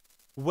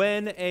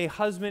 When a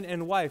husband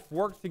and wife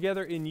work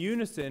together in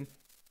unison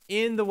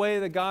in the way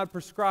that God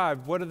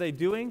prescribed, what are they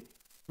doing?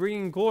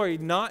 Bringing glory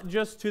not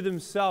just to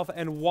themselves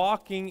and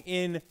walking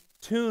in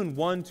tune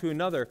one to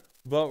another,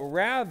 but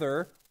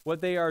rather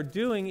what they are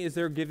doing is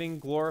they're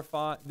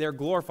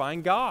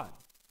glorifying God.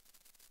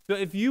 So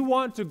if you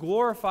want to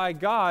glorify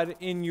God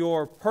in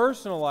your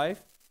personal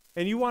life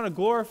and you want to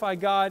glorify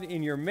God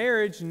in your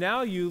marriage,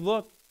 now you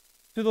look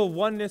to the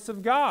oneness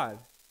of God.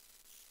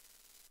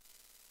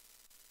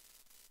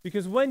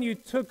 Because when you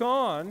took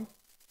on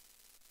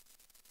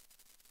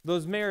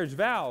those marriage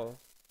vows,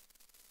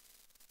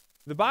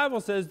 the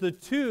Bible says the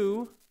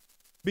two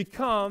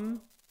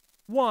become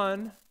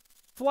one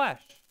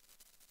flesh.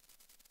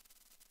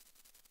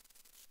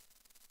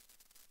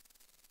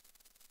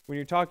 When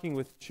you're talking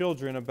with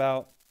children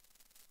about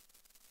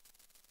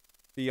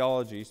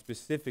theology,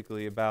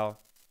 specifically about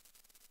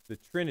the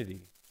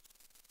Trinity,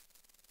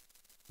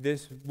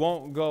 this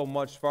won't go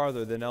much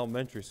farther than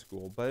elementary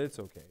school, but it's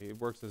okay. It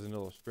works as an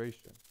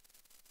illustration.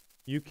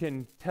 You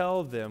can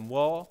tell them,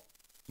 well,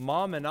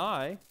 Mom and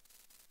I,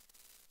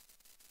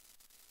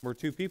 we're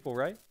two people,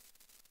 right?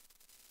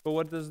 But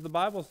what does the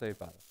Bible say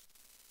about us?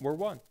 We're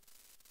one.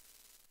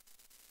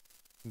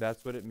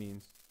 That's what it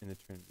means in the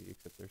Trinity,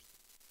 except there's two.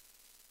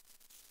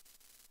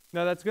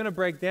 Now that's going to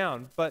break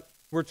down, but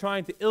we're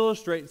trying to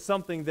illustrate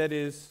something that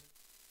is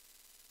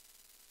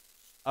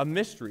a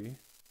mystery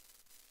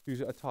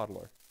to a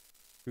toddler,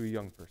 to a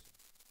young person.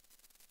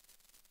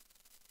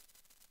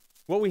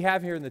 What we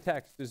have here in the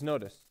text is,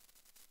 notice,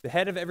 the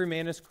head of every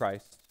man is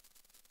Christ.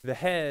 The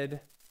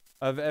head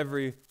of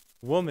every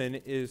woman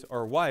is,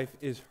 or wife,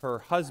 is her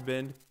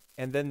husband.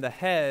 And then the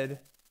head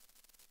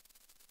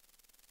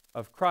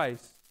of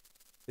Christ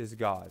is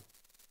God.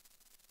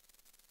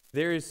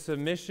 There is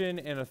submission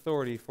and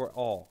authority for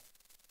all.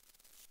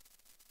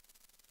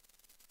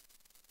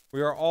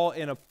 We are all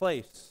in a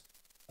place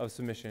of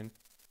submission,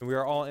 and we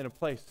are all in a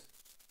place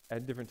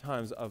at different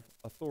times of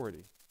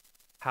authority.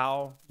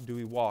 How do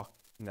we walk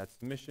in that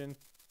submission?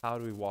 How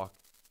do we walk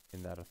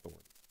in that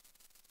authority?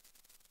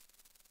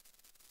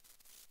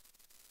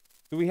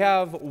 So we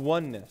have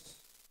oneness.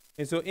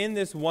 And so in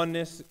this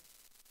oneness,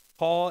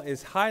 Paul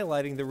is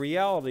highlighting the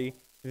reality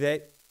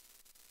that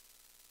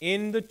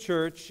in the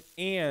church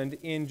and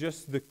in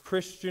just the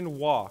Christian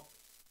walk,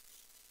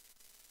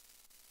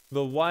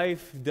 the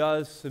wife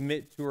does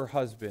submit to her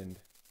husband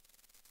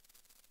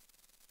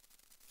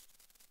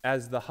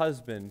as the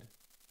husband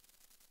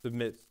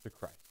submits to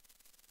Christ.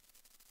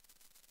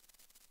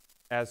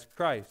 As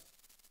Christ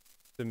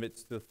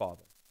submits to the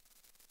Father.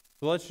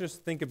 So let's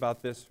just think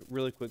about this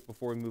really quick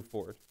before we move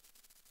forward.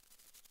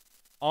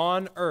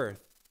 On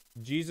earth,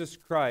 Jesus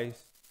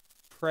Christ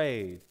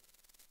prayed,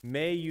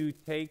 "May you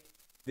take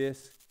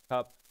this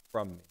cup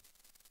from me.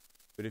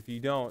 But if you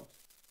don't,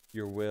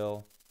 your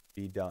will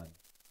be done."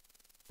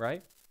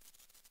 Right?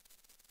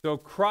 So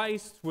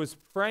Christ was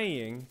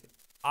praying,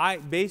 I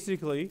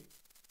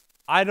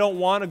don't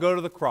want to go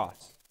to the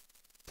cross.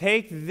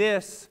 Take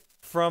this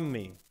from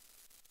me.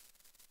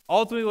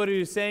 Ultimately, what he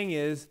was saying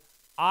is,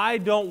 I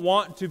don't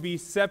want to be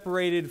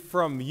separated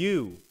from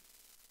you,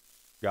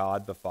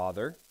 God the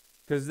Father,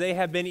 because they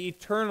have been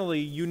eternally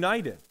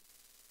united,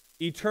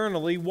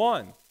 eternally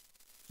one.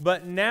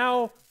 But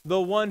now the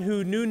one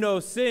who knew no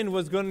sin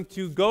was going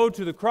to go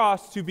to the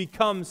cross to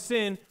become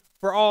sin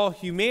for all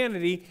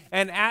humanity.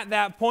 And at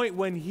that point,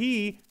 when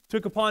he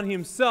took upon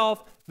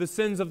himself the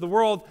sins of the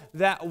world,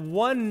 that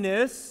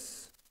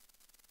oneness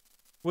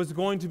was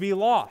going to be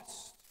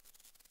lost.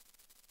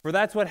 For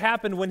that's what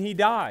happened when he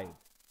died.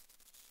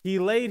 He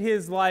laid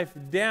his life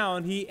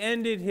down, he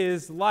ended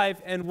his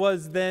life, and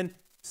was then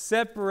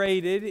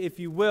separated, if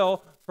you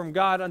will, from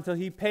God until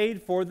he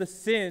paid for the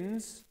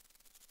sins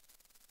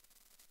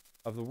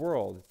of the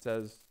world. It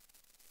says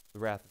the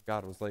wrath of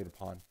God was laid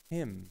upon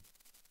him.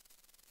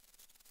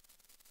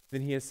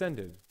 Then he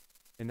ascended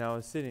and now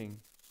is sitting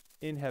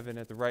in heaven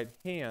at the right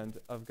hand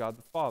of God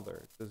the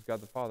Father. Does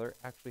God the Father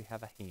actually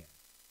have a hand?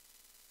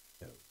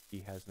 No, he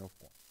has no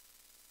form.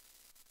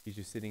 He's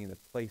just sitting in the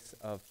place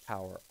of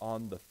power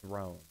on the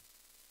throne,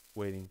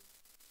 waiting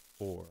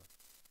to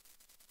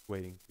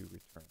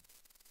return.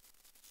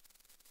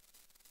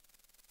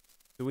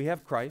 So we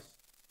have Christ,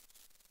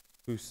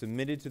 who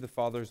submitted to the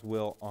Father's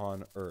will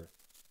on earth.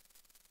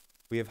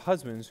 We have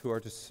husbands who are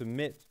to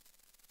submit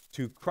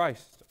to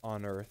Christ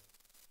on earth.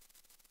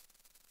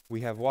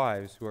 We have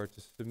wives who are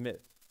to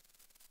submit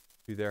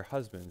to their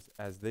husbands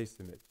as they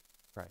submit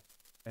to Christ.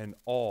 And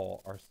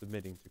all are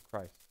submitting to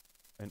Christ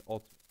and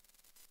ultimately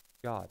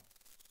God.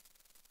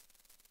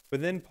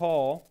 But then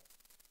Paul,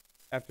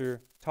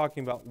 after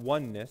talking about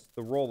oneness,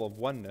 the role of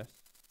oneness,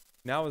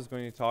 now is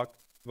going to talk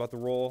about the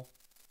role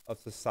of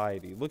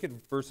society. Look at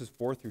verses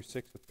 4 through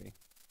 6 with me.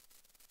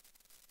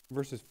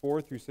 Verses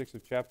 4 through 6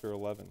 of chapter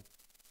 11.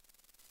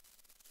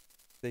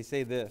 They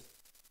say this: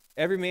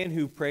 Every man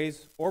who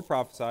prays or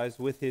prophesies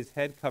with his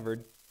head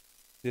covered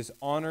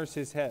dishonors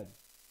his head.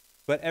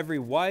 But every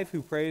wife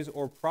who prays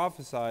or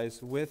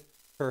prophesies with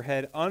her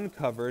head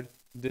uncovered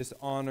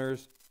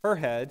dishonors her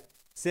head,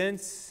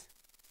 since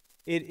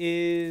it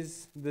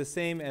is the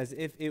same as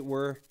if it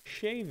were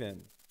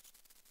shaven.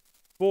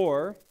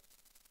 For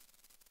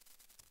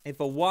if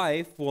a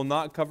wife will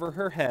not cover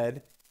her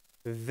head,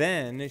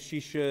 then she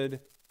should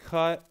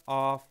cut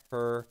off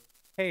her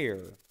hair.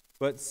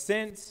 But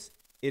since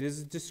it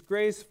is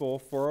disgraceful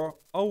for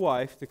a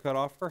wife to cut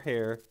off her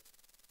hair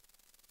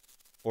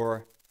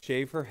or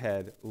shave her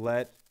head,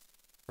 let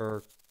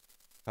her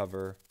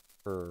cover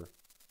her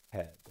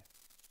head.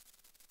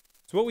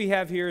 So what we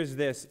have here is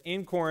this.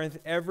 In Corinth,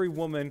 every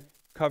woman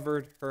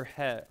covered her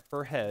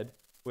head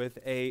with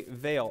a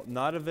veil.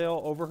 Not a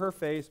veil over her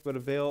face, but a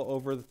veil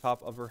over the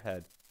top of her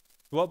head.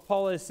 What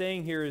Paul is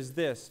saying here is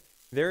this.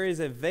 There is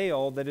a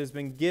veil that has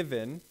been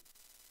given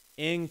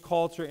in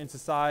culture and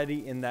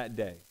society in that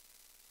day.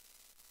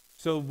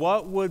 So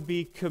what would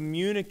be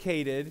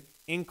communicated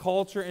in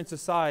culture and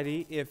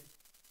society if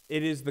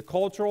it is the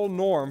cultural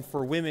norm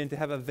for women to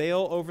have a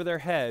veil over their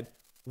head?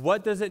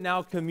 What does it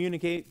now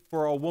communicate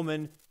for a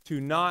woman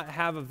to not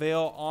have a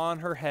veil on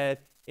her head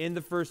in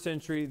the first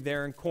century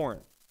there in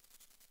Corinth?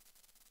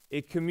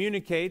 It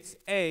communicates,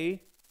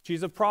 A,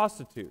 she's a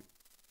prostitute.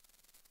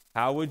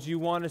 How would you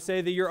want to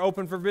say that you're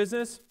open for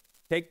business?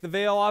 Take the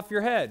veil off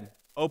your head.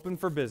 Open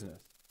for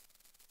business.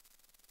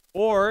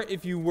 Or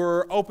if you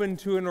were open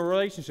to in a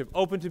relationship,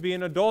 open to be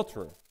an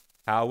adulterer,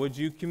 how would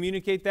you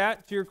communicate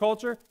that to your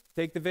culture?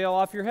 Take the veil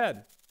off your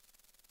head.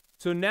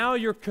 So now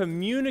you're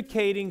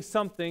communicating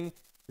something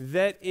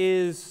that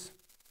is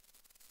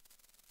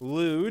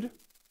lewd,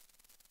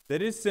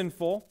 that is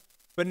sinful,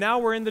 but now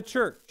we're in the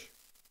church.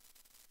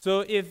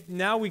 So if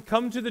now we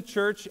come to the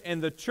church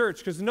and the church,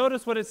 because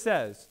notice what it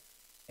says.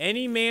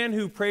 Any man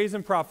who prays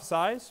and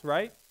prophesies,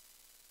 right?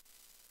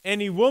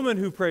 Any woman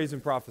who prays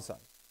and prophesies.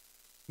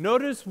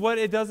 Notice what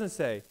it doesn't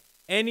say.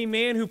 Any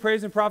man who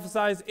prays and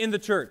prophesies in the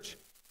church.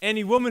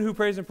 Any woman who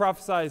prays and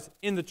prophesies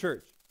in the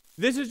church.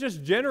 This is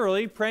just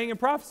generally praying and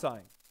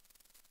prophesying.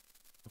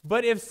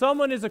 But if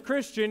someone is a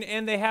Christian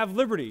and they have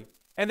liberty,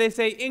 and they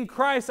say, in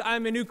Christ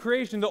I'm a new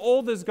creation, the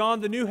old is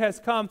gone, the new has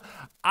come,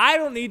 I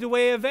don't need to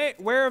wear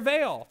a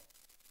veil,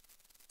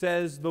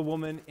 says the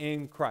woman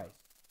in Christ.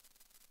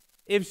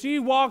 If she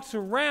walks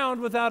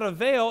around without a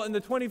veil in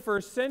the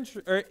 21st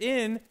century, or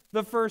in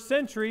the first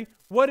century,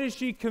 what is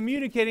she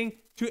communicating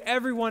to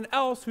everyone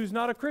else who's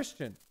not a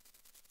Christian?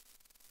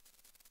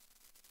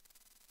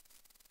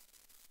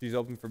 She's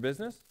open for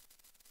business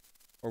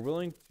or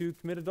willing to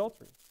commit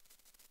adultery.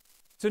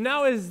 So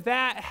now is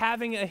that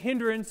having a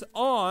hindrance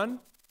on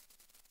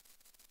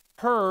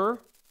her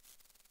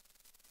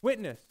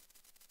witness?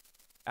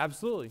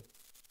 Absolutely.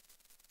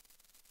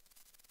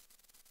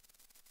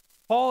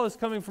 Paul is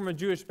coming from a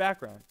Jewish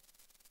background.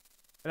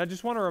 And I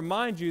just want to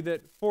remind you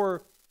that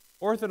for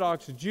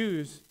Orthodox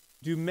Jews,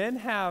 do men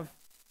have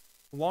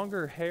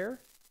longer hair?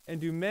 And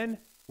do men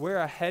wear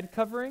a head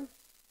covering?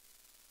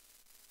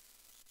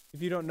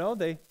 If you don't know,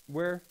 they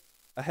wear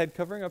a head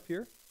covering up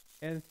here.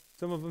 And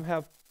some of them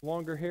have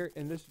longer hair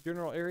in this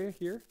general area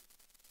here.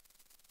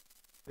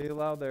 They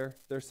allow their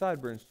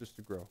sideburns just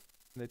to grow.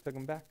 And they tuck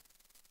them back.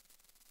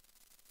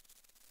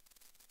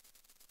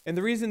 And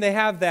the reason they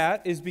have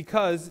that is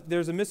because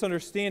there's a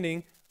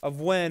misunderstanding of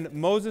when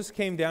Moses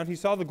came down, he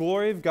saw the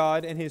glory of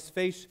God and his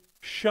face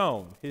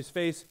shone. His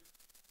face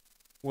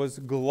was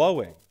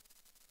glowing.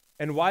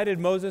 And why did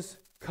Moses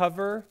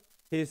cover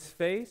his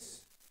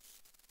face?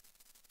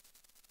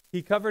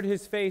 He covered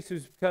his face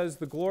because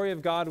the glory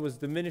of God was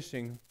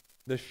diminishing.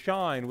 The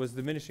shine was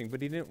diminishing,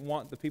 but he didn't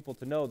want the people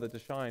to know that the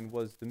shine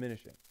was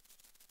diminishing.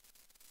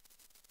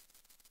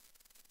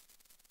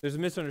 There's a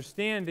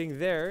misunderstanding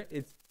there.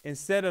 It's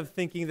instead of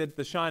thinking that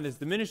the shine is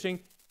diminishing,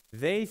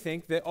 they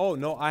think that, oh,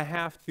 no, I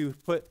have to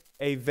put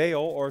a veil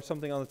or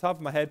something on the top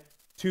of my head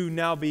to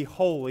now be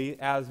holy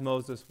as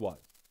Moses was.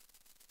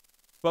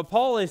 But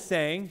Paul is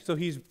saying, so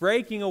he's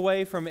breaking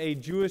away from a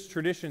Jewish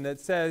tradition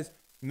that says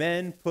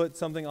men put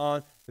something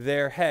on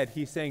their head.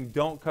 He's saying,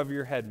 don't cover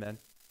your head, men.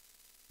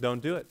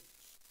 Don't do it.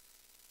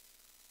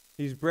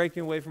 He's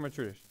breaking away from a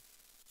tradition.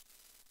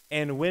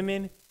 And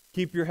women,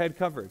 keep your head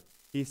covered.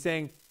 He's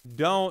saying,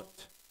 don't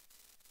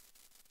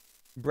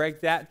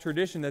break that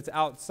tradition that's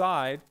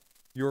outside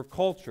your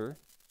culture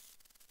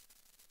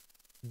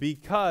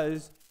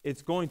because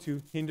it's going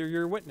to hinder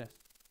your witness.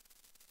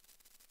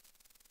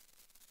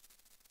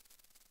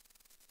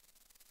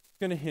 It's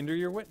going to hinder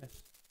your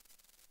witness.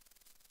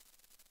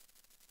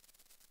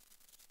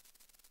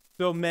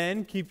 So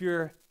men, keep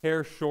your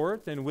hair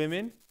short, and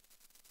women,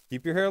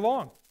 keep your hair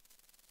long.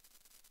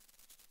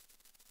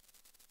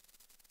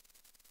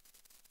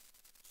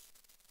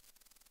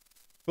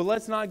 But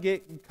let's not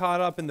get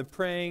caught up in the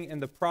praying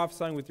and the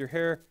prophesying with your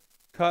hair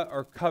cut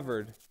or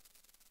covered.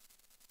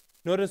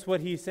 Notice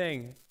what he's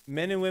saying.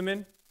 Men and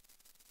women,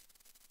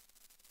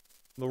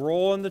 the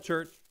role in the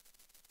church,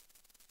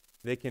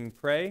 they can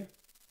pray.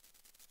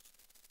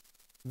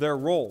 Their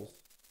roles,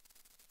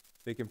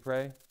 they can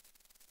pray,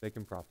 They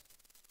can prophesy.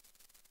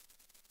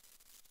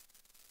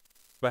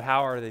 But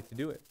how are they to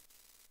do it?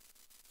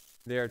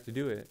 They are to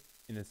do it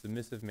in a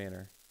submissive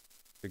manner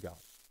to God.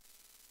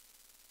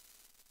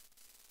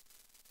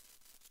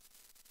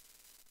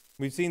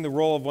 We've seen the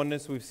role of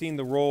oneness. We've seen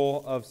the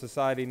role of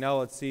society. Now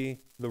let's see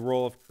the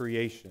role of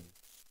creation.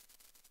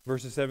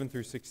 Verses 7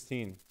 through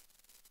 16.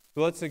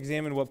 So let's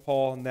examine what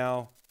Paul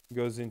now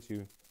goes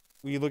into.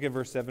 Will you look at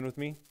verse 7 with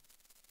me?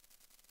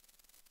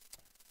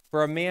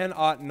 For a man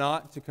ought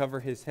not to cover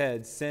his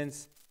head,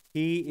 since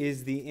he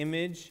is the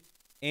image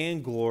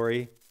and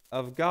glory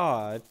of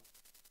God,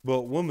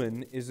 but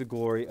woman is the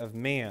glory of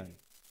man.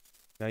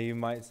 Now you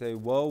might say,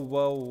 whoa,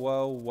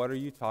 what are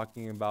you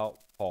talking about,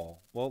 Paul?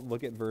 Well,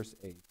 look at verse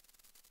 8.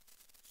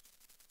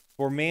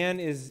 For man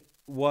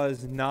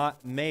was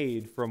not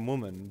made from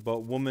woman, but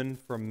woman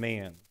from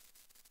man.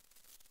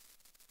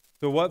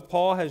 So what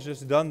Paul has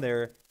just done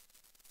there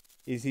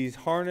is he's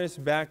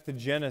harnessed back to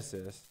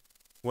Genesis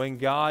when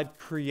God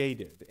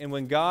created. And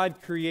when God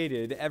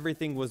created,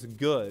 everything was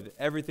good,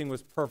 everything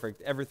was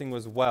perfect, everything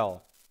was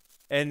well.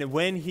 And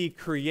when he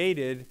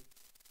created,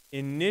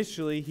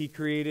 initially he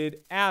created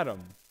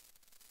Adam.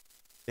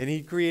 And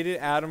he created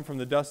Adam from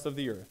the dust of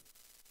the earth.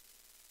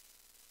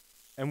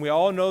 And we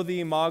all know the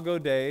Imago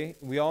Dei.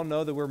 We all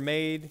know that we're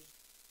made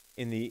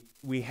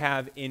we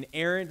have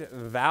inerrant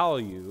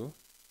value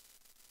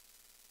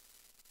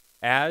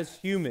as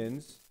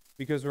humans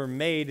because we're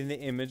made in the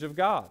image of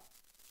God.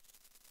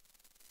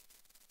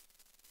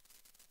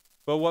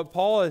 But what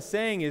Paul is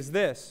saying is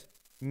this: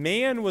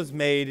 man was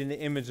made in the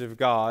image of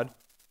God.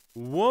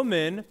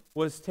 Woman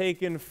was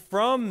taken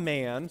from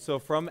man, so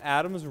from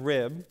Adam's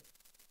rib.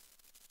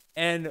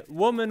 And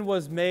woman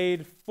was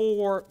made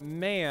for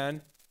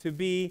man to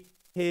be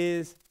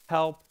his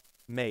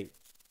helpmate.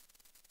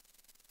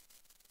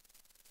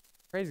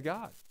 Praise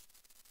God.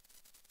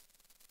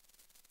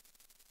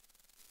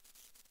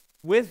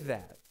 With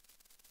that,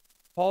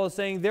 Paul is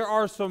saying there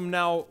are some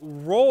now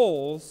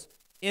roles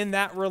in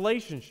that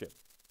relationship.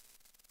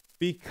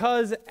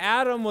 Because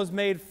Adam was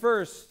made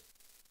first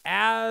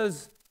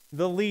as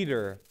the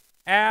leader,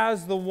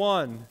 as the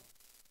one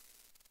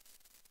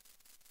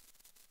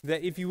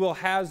that, if you will,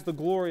 has the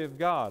glory of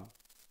God.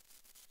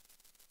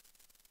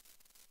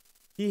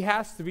 He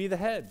has to be the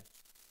head.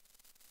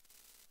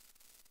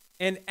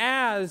 And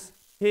as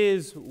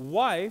his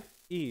wife,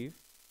 Eve,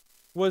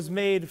 was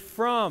made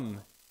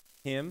from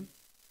him,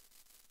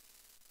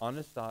 on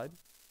his side,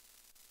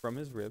 from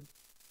his rib,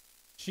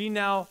 she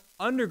now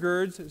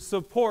undergirds,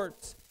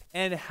 supports,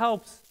 and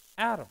helps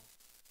Adam.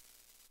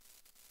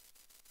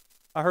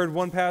 I heard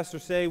one pastor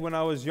say when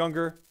I was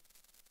younger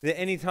that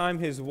anytime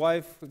his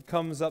wife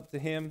comes up to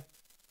him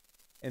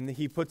and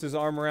he puts his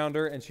arm around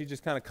her and she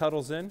just kind of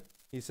cuddles in,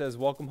 he says,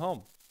 "Welcome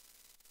home."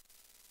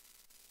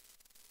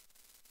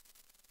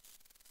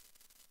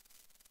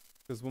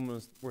 Because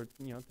women were,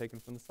 taken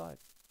from the side.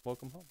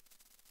 Welcome home.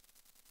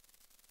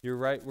 You're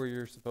right where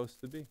you're supposed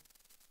to be.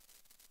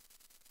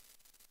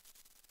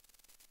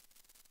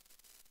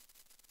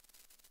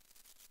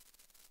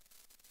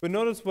 But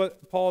notice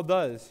what Paul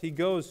does. He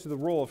goes to the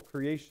role of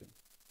creation.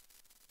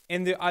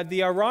 And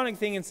the ironic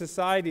thing in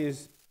society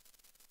is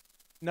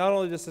not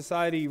only does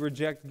society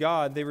reject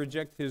God, they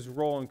reject his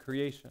role in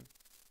creation.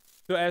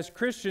 So as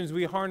Christians,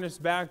 we harness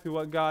back to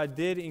what God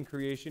did in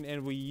creation,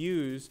 and we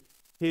use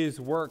his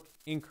work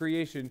in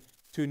creation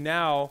to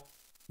now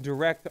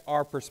direct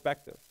our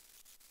perspective.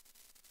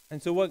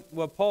 And so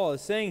what Paul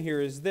is saying here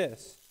is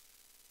this.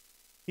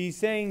 He's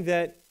saying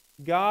that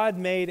God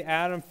made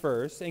Adam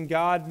first, and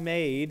God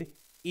made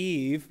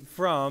Eve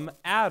from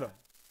Adam.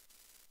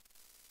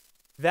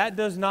 That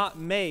does not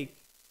make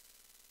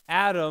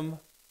Adam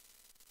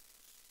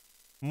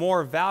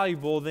more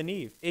valuable than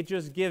Eve. It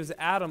just gives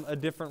Adam a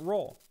different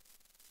role.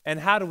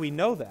 And how do we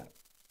know that?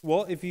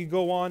 Well, if you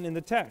go on in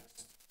the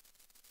text,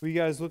 will you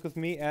guys look with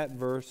me at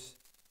verse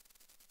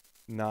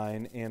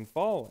 9 and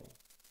following,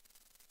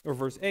 or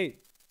verse 8.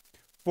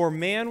 For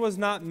man was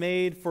not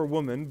made for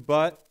woman,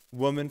 but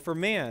woman for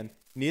man.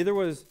 Neither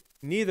was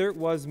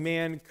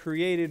man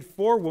created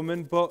for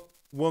woman, but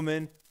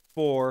woman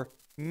for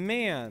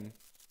man.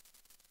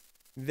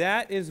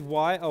 That is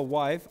why a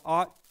wife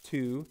ought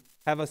to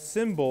have a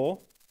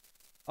symbol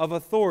of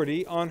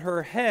authority on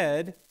her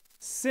head,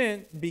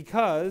 sent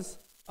because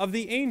of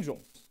the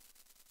angels.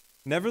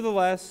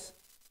 Nevertheless,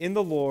 in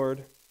the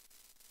Lord,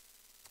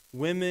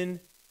 woman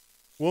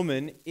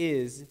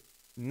is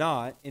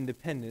not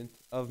independent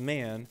of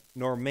man,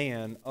 nor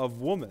man of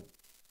woman.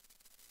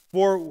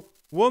 For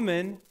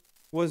woman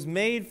was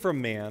made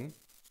from man,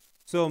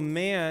 so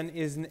man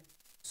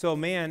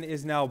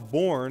is now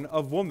born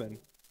of woman,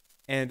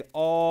 and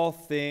all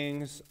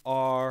things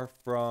are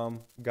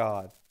from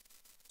God.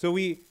 So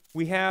we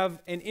have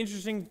an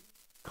interesting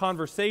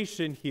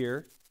conversation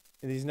here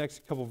in these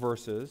next couple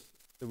verses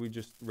that we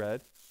just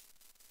read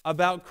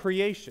about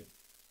creation.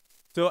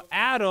 So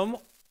Adam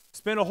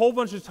spent a whole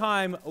bunch of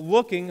time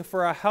looking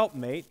for a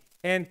helpmate,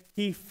 and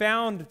he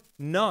found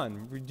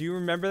none. Do you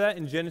remember that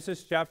in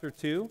Genesis chapter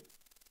 2?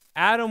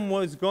 Adam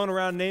was going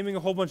around naming a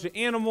whole bunch of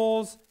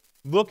animals,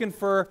 looking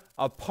for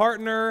a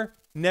partner,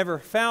 never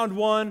found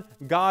one.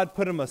 God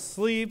put him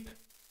asleep,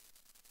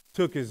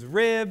 took his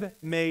rib,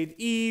 made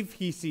Eve.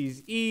 He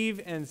sees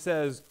Eve and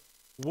says,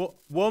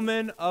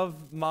 woman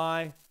of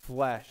my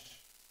flesh.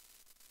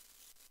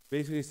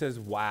 Basically he says,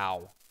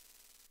 wow,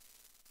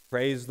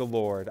 praise the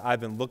Lord. I've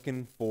been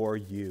looking for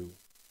you.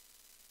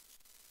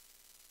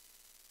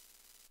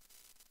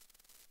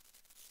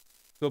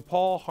 So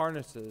Paul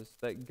harnesses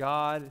that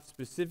God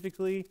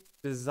specifically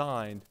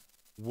designed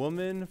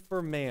woman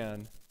for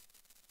man,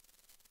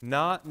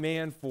 not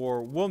man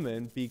for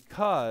woman,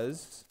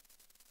 because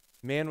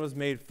man was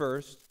made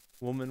first,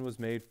 woman was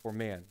made for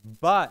man.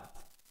 But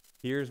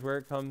here's where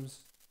it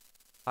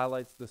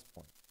highlights this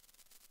point.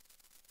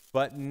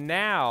 But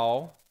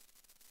now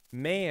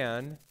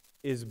man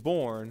is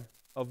born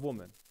of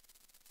woman.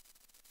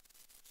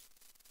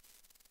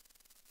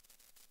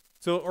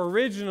 So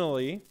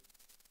originally,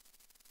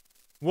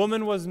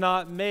 woman was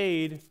not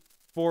made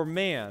for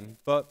man,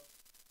 but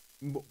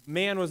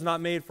man was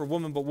not made for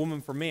woman, but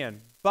woman for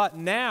man. But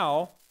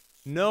now,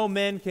 no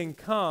man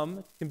can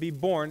be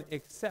born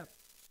except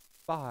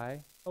by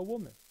a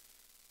woman.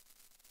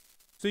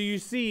 So you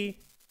see,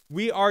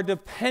 we are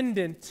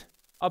dependent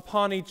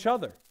upon each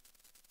other.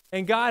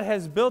 And God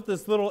has built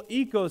this little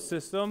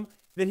ecosystem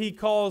that he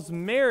calls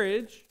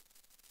marriage,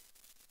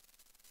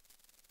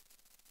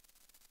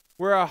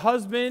 where a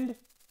husband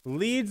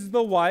leads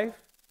the wife,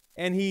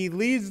 and he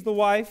leads the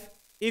wife,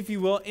 if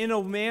you will, in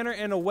a manner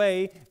and a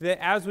way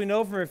that, as we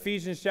know from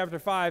Ephesians chapter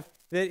 5,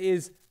 that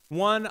is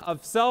one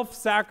of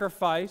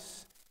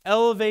self-sacrifice,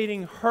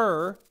 elevating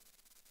her,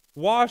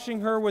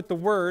 washing her with the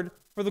word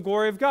for the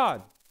glory of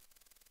God.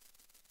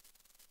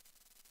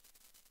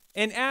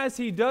 And as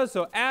he does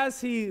so,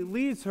 as he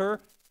leads her,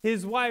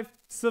 his wife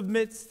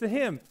submits to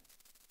him.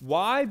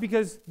 Why?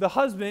 Because the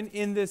husband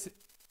in this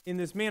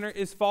manner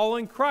is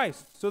following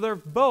Christ. So they're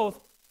both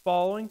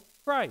following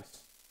Christ.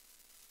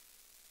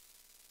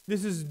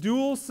 This is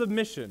dual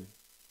submission.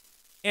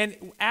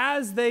 And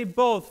as they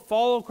both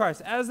follow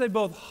Christ, as they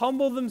both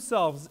humble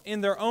themselves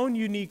in their own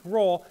unique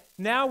role,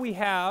 now we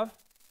have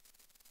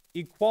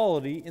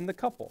equality in the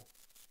couple.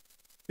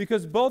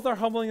 Because both are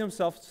humbling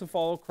themselves to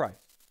follow Christ.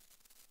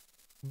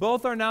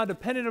 Both are now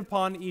dependent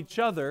upon each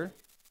other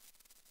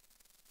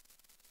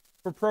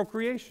for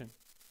procreation.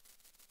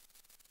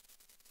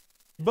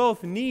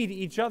 Both need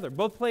each other.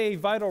 Both play a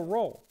vital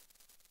role.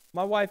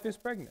 My wife is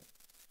pregnant.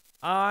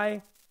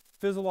 I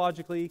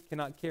physiologically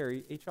cannot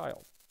carry a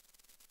child.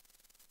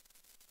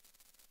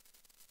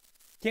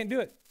 Can't do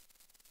it.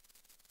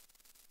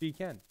 She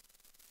can.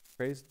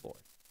 Praise the Lord.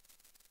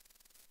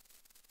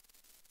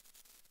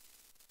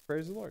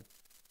 Praise the Lord.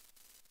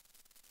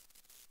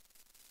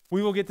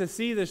 We will get to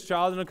see this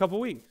child in a couple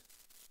weeks.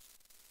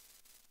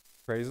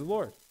 Praise the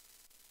Lord.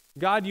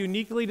 God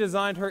uniquely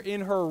designed her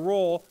in her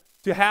role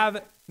to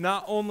have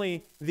not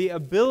only the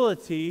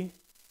ability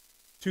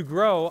to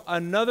grow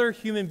another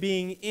human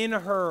being in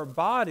her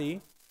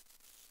body,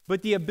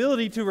 but the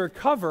ability to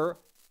recover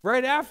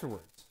right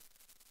afterwards.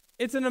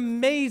 It's an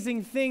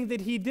amazing thing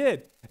that he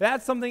did.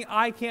 That's something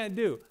I can't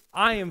do.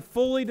 I am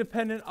fully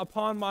dependent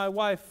upon my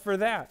wife for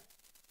that.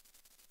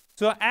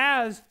 So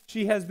as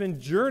she has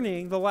been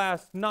journeying the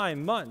last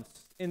 9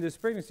 months in this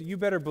pregnancy, you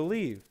better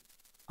believe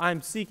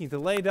I'm seeking to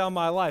lay down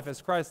my life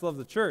as Christ loved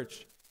the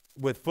church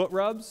with foot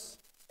rubs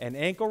and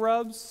ankle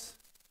rubs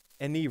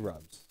and knee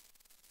rubs.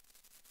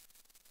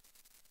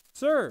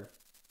 Serve,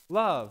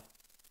 love,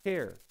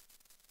 care.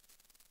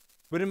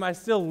 But am I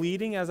still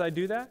leading as I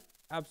do that?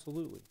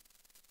 Absolutely.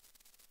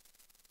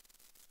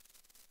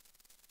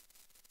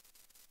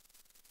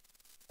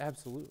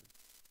 Absolutely.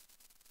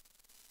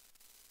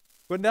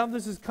 But now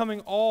this is coming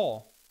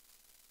all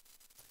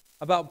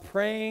about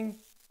praying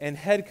and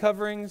head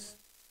coverings.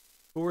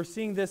 But we're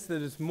seeing this,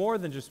 that it's more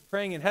than just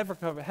praying and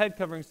head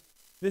coverings.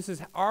 This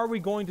is, are we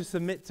going to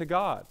submit to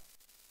God?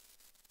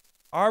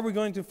 Are we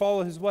going to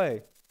follow his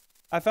way?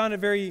 I found it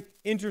very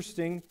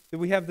interesting that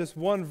we have this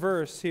one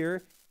verse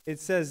here. It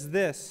says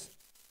this,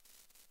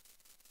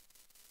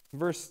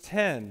 verse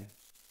 10.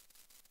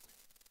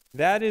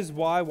 That is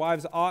why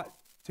wives ought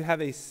to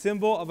have a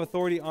symbol of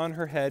authority on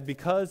her head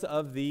because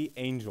of the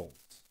angels.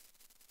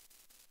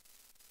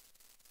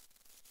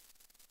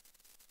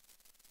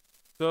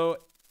 So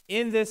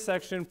in this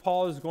section,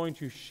 Paul is going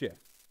to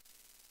shift.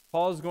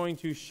 Paul is going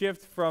to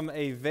shift from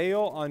a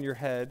veil on your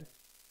head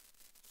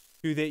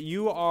to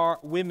that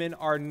women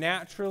are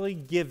naturally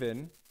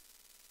given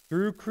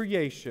through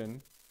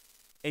creation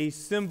a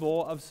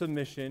symbol of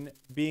submission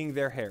being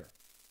their hair.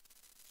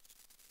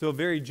 So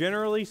very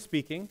generally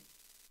speaking,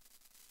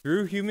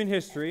 through human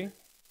history,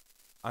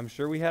 I'm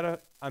sure we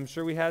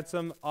had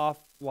some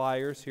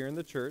off-liers here in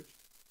the church,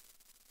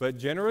 but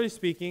generally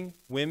speaking,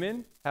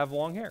 women have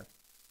long hair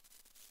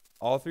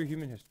all through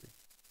human history.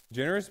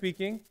 Generally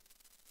speaking,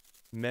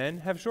 men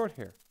have short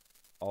hair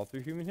all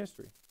through human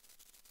history.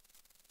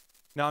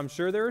 Now, I'm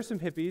sure there are some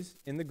hippies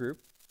in the group,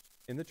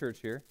 in the church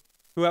here,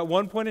 who at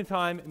one point in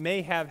time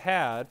may have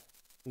had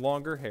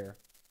longer hair.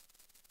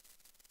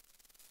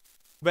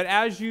 But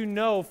as you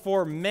know,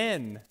 for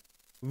men,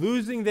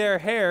 losing their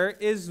hair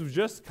is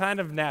just kind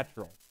of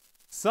natural.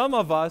 Some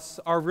of us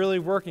are really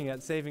working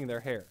at saving their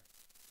hair.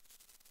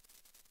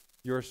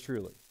 Yours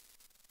truly.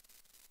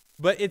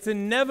 But it's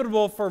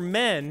inevitable for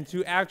men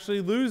to actually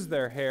lose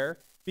their hair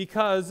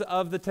because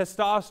of the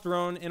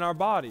testosterone in our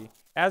body.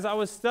 As I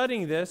was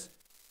studying this,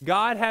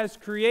 God has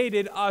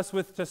created us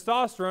with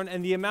testosterone,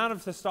 and the amount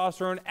of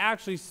testosterone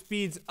actually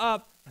speeds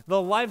up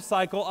the life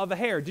cycle of a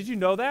hair. Did you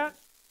know that?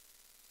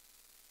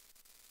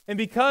 And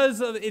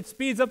because it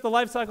speeds up the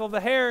life cycle of the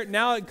hair,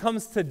 now it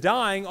comes to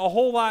dying a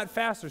whole lot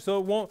faster, so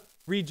it won't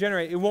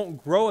regenerate. It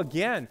won't grow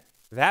again.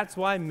 That's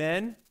why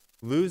men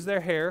lose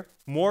their hair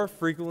more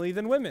frequently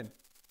than women.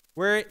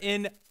 Where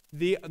in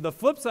the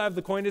flip side of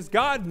the coin is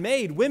God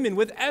made women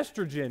with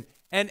estrogen,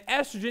 and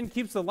estrogen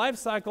keeps the life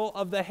cycle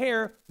of the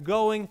hair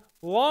going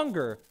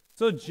longer.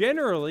 So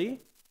generally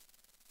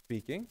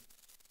speaking,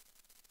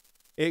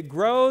 it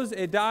grows,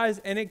 it dies,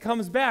 and it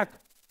comes back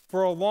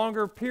for a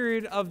longer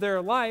period of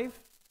their life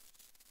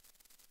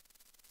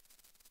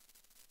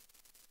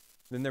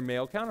than their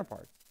male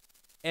counterparts.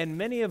 And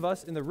many of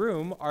us in the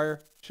room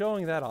are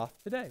showing that off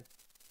today.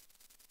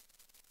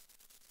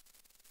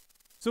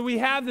 So we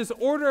have this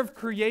order of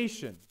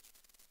creation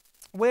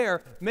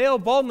where male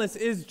baldness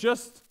is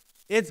just,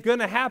 it's going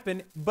to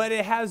happen, but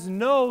it has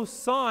no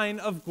sign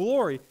of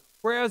glory.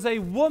 Whereas a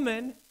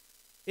woman,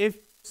 if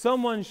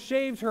someone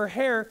shaved her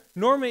hair,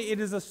 normally it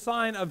is a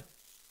sign of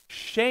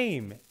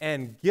shame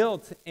and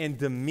guilt and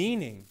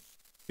demeaning,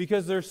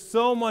 because there's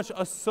so much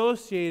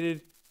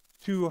associated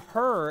to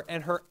her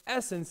and her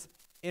essence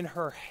in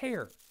her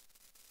hair.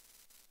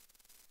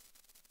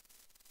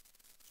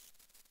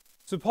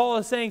 So Paul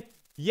is saying,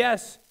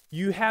 yes,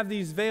 you have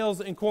these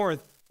veils in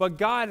Corinth, but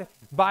God,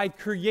 by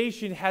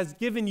creation, has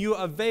given you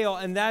a veil,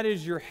 and that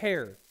is your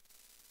hair.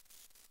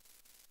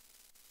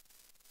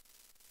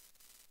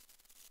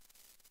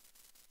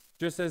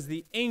 Just as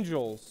the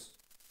angels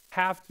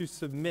have to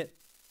submit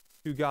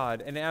to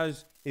God. And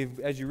as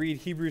you read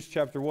Hebrews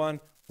chapter 1,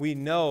 we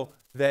know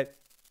that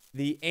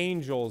the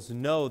angels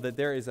know that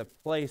there is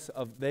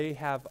they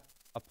have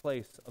a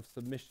place of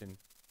submission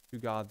to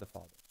God the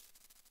Father.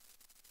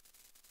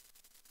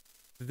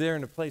 That they're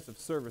in a place of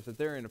service, that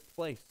they're in a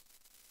place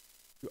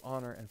to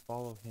honor and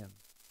follow Him.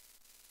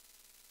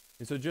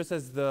 And so just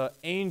as the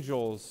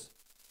angels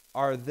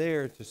are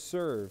there to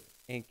serve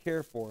and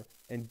care for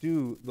and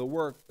do the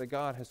work that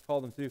God has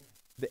called them to do,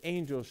 the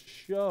angels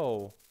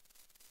show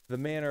the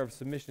manner of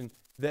submission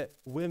that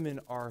women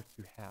are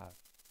to have.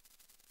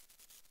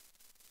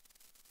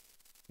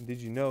 And did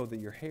you know that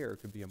your hair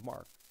could be a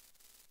mark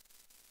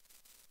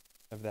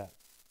of that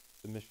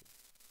submission?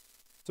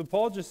 So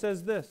Paul just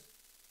says this,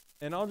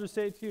 and I'll just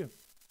say it to you.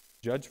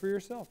 Judge for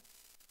yourself.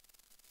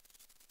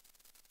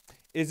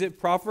 Is it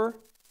proper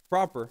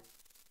for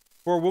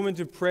a woman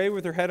to pray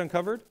with her head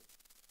uncovered?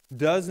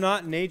 Does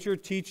not nature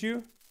teach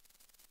you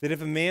that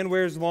if a man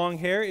wears long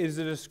hair, it is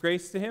a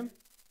disgrace to him?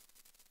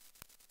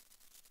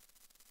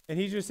 And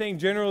he's just saying,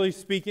 generally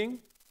speaking,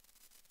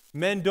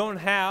 men don't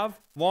have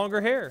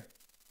longer hair.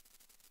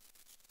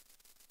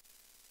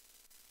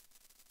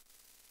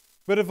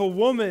 But if a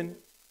woman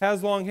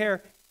has long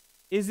hair,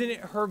 isn't it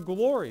her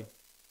glory?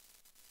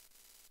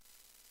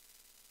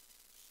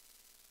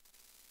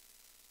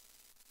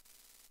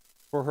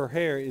 For her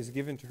hair is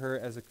given to her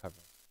as a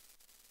covering.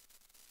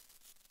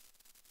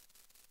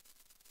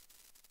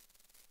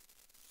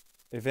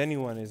 If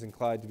anyone is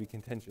inclined to be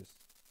contentious,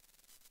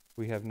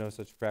 we have no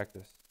such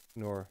practice,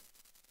 nor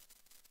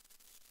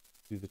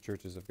do the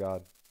churches of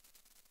God.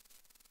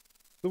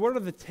 So what are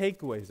the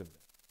takeaways of this?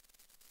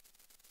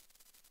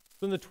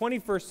 So in the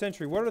 21st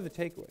century, what are the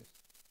takeaways?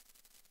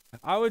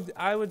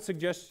 I would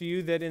suggest to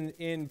you that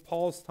in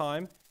Paul's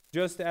time,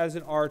 just as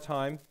in our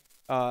time,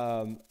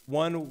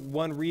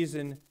 one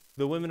reason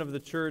the women of the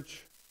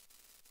church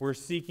were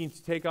seeking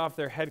to take off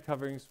their head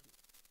coverings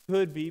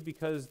could be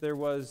because there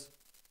was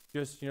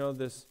just,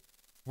 this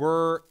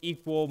we're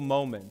equal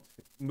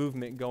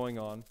movement going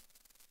on.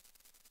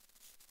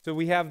 So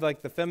we have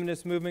like the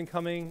feminist movement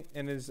coming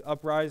and is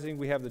uprising.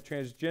 We have the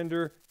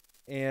transgender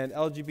and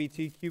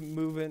LGBTQ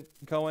movement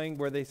going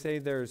where they say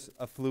there's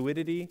a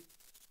fluidity.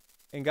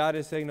 And God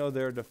is saying, no,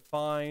 there are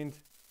defined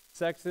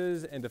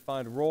sexes and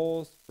defined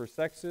roles for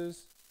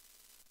sexes.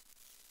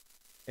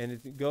 And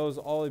it goes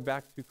all the way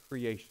back to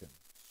creation.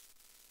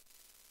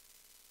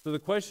 So the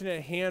question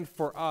at hand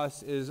for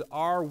us is,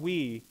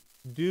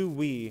 do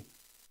we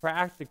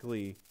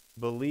practically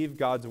believe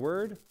God's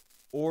word,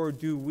 or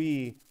do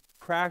we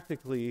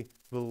practically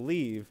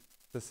believe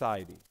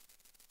society?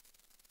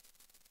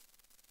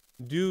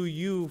 Do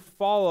you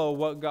follow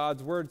what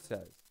God's word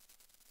says?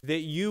 That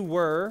you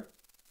were,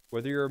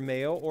 whether you're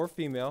male or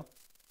female,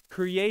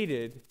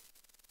 created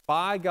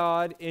by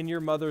God in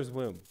your mother's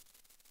womb.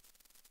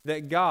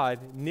 That God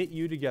knit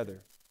you together.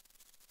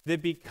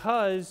 That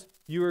because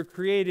you were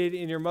created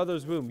in your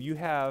mother's womb, you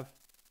have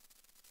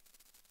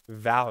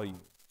value.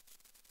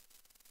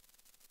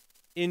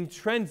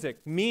 Intrinsic,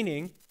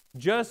 meaning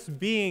just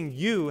being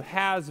you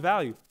has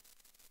value.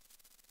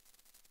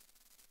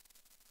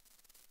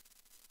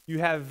 You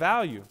have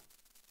value.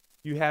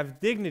 You have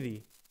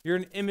dignity. You're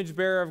an image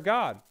bearer of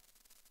God.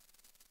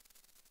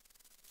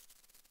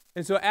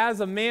 And so as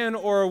a man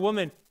or a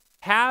woman,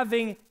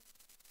 having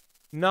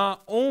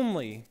not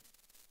only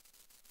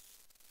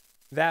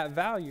that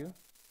value,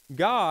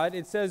 God,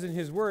 it says in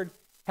his word,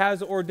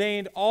 has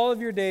ordained all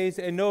of your days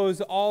and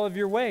knows all of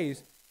your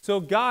ways. So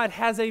God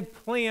has a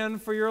plan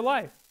for your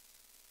life.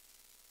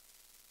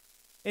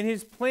 And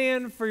his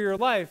plan for your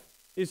life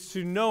is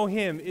to know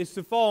him, is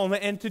to follow him,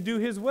 and to do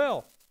his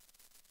will.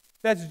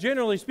 That's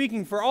generally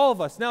speaking for all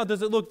of us. Now,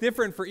 does it look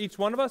different for each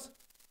one of us?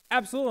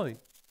 Absolutely.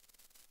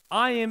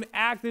 I am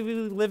actively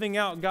living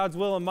out God's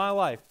will in my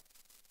life.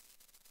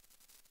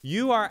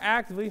 You are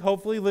actively,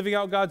 hopefully, living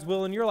out God's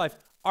will in your life.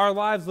 Our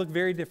lives look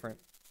very different.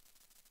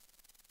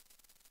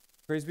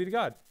 Praise be to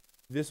God.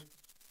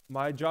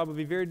 My job would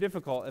be very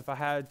difficult if I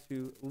had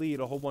to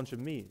lead a whole bunch of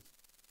me's.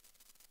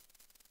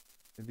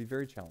 It'd be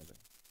very challenging.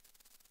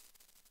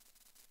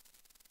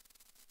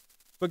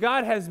 But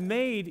God has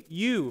made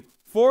you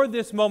for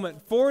this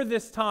moment, for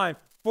this time,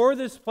 for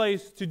this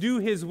place to do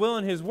his will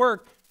and his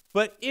work.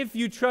 But if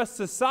you trust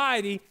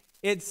society,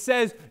 it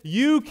says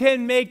you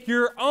can make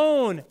your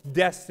own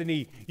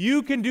destiny.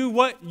 You can do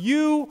what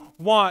you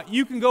want.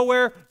 You can go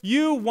where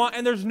you want,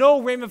 and there's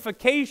no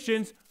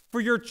ramifications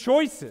for your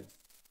choices.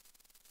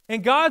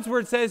 And God's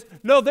word says,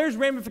 no, there's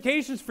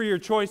ramifications for your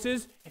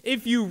choices.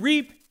 If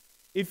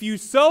you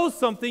sow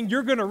something,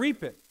 you're going to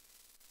reap it.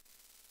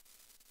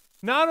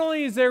 Not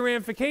only is there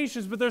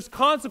ramifications, but there's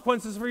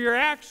consequences for your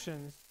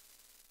actions.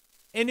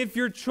 And if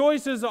your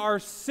choices are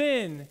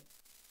sin,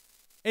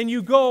 and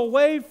you go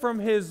away from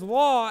his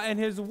law and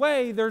his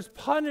way, there's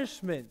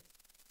punishment.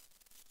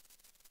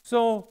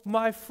 So,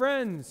 my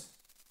friends,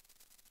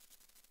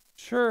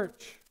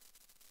 church,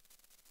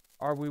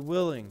 are we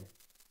willing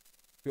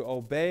to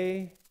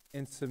obey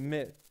and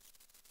submit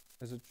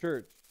as a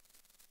church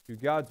to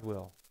God's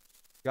will,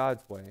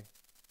 God's way,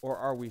 or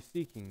are we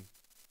seeking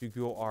to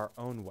go our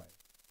own way?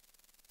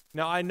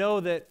 Now, I know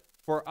that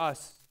for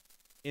us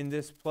in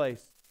this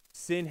place,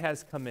 sin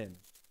has come in.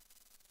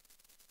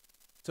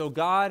 So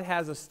God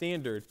has a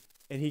standard,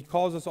 and he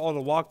calls us all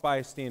to walk by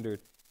a standard.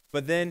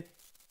 But then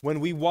when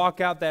we walk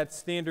out that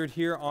standard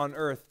here on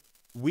earth,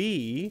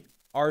 we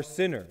are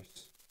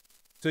sinners.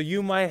 So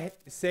you might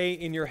say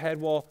in your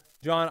head, well,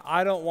 John,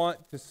 I don't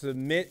want to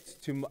submit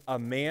to a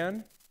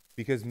man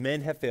because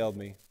men have failed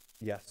me.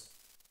 Yes.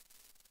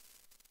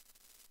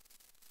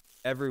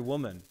 Every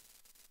woman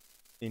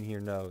in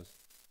here knows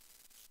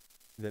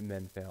that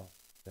men fail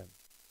them.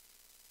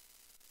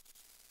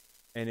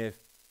 And if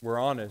we're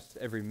honest,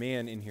 every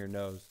man in here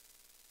knows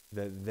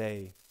that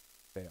they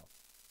fail.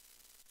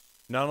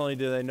 Not only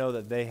do they know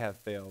that they have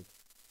failed,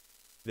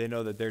 they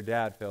know that their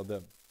dad failed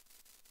them.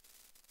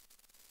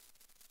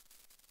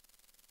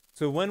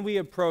 So when we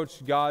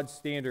approach God's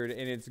standard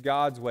and it's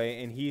God's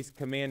way and he's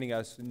commanding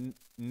us,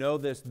 know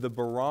this, the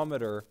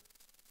barometer,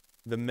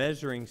 the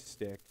measuring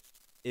stick,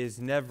 is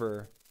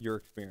never your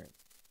experience.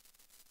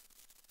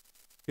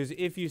 Because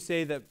if you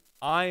say that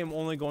I am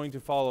only going to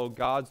follow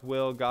God's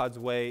will, God's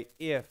way,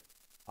 if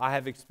I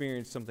have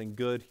experienced something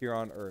good here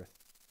on earth,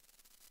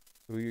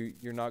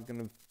 you're not going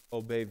to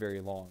obey very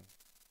long.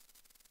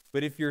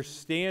 But if your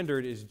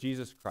standard is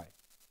Jesus Christ,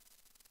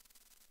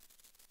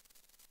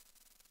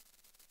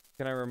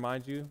 can I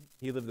remind you,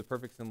 he lived the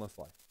perfect sinless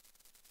life.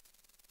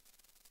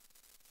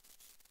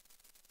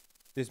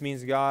 This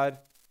means God,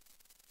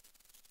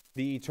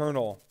 the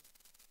eternal,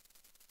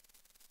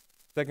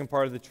 second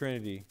part of the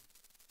Trinity,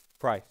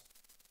 Christ,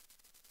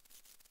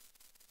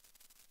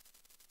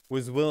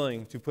 was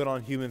willing to put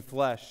on human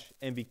flesh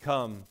and be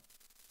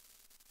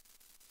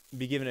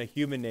given a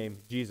human name,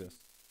 Jesus.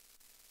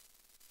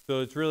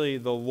 So it's really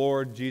the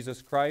Lord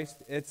Jesus Christ.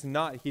 It's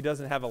not, he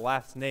doesn't have a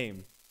last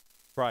name,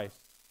 Christ.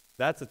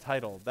 That's a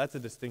title. That's a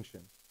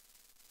distinction.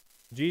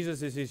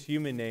 Jesus is his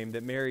human name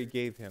that Mary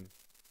gave him.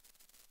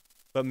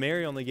 But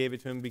Mary only gave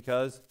it to him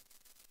because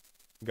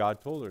God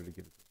told her to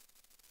give it to him.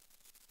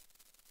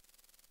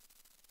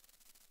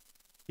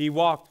 He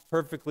walked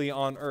perfectly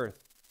on earth.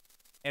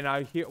 And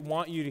I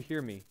want you to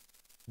hear me.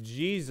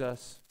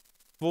 Jesus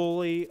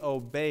fully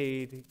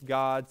obeyed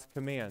God's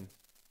command.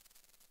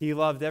 He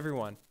loved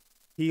everyone.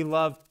 He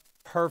loved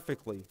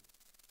perfectly.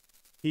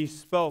 He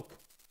spoke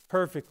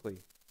perfectly.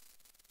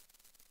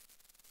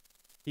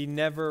 He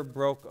never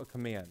broke a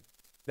command.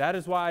 That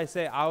is why I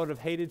say I would have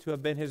hated to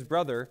have been his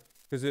brother,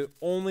 because it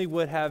only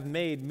would have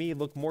made me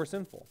look more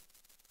sinful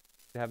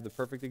to have the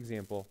perfect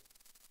example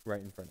right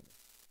in front of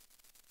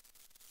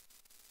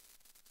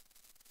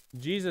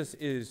me. Jesus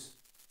is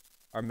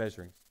our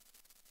measuring.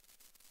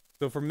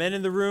 So for men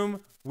in the room,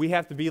 we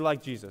have to be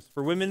like Jesus.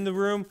 For women in the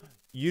room,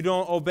 you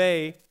don't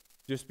obey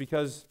just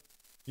because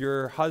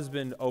your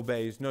husband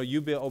obeys. No,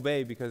 you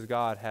obey because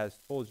God has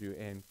told you,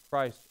 and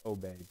Christ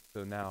obeyed.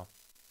 So now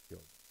you'll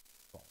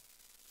follow.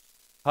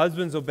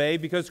 Husbands obey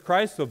because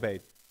Christ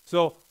obeyed.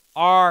 So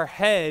our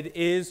head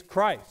is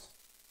Christ.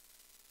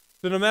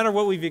 So no matter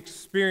what we've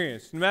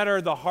experienced, no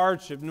matter the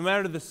hardship, no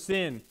matter the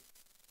sin,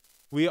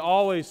 we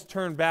always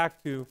turn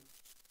back to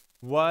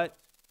what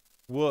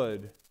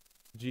would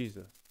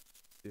Jesus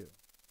do?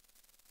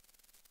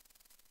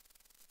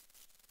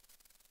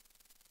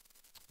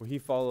 where he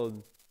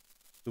followed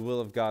the will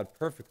of God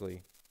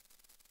perfectly,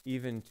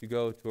 even to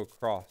go to a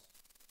cross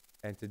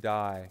and to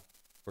die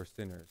for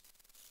sinners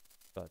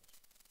such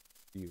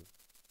as you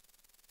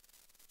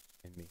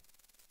and me.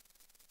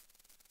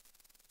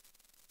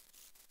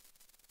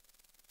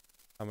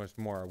 How much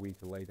more are we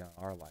to lay down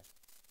our life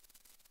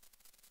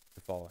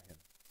to follow him?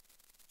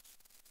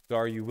 So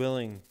are you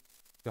willing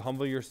to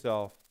humble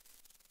yourself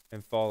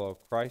and follow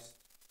Christ?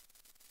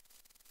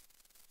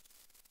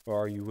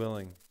 Or are you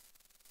willing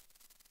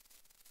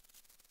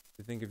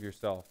to think of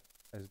yourself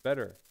as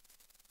better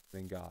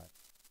than God?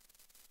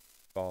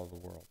 Follow the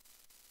world.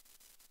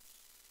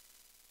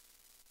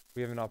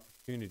 We have an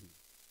opportunity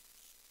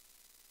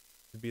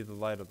to be the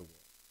light of the world.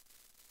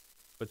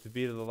 But to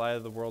be the light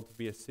of the world, to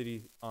be a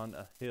city on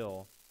a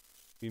hill,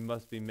 we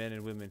must be men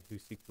and women who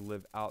seek to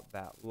live out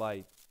that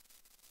light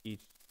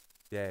each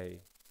day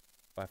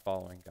by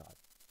following God.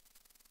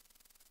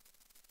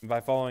 And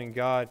by following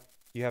God,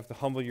 you have to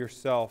humble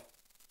yourself,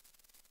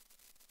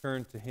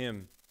 turn to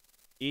him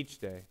each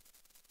day,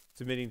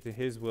 submitting to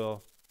his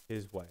will,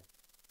 his way.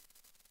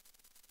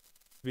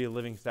 To be a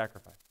living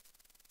sacrifice.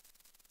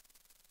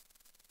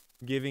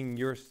 Giving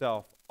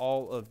yourself,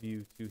 all of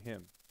you, to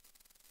him.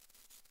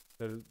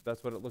 So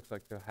that's what it looks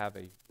like to have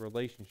a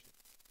relationship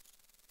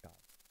with God.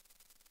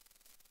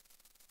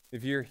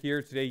 If you're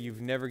here today, you've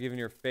never given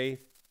your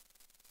faith,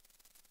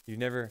 you've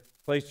never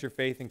placed your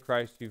faith in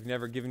Christ, you've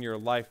never given your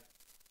life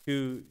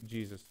to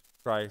Jesus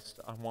Christ,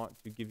 I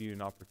want to give you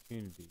an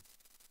opportunity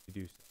to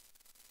do so.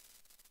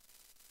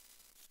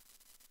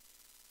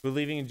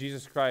 Believing in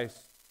Jesus Christ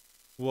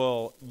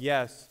will,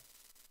 yes,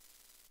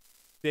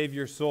 save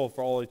your soul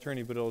for all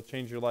eternity, but it will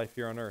change your life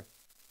here on earth.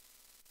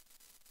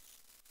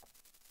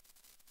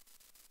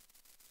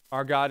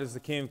 Our God is the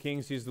King of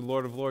Kings, He is the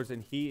Lord of Lords,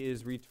 and He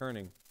is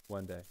returning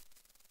one day.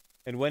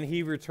 And when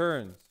He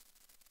returns,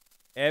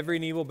 every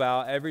knee will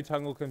bow, every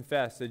tongue will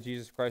confess that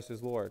Jesus Christ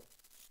is Lord.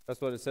 That's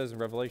what it says in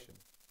Revelation.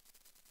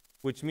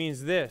 Which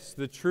means this,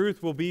 the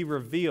truth will be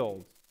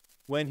revealed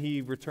when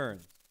He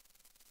returns.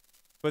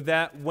 But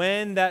that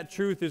when that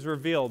truth is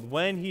revealed,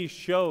 when He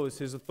shows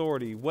His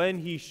authority, when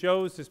He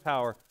shows His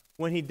power,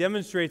 when He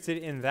demonstrates it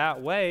in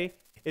that way,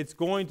 it's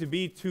going to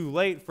be too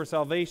late for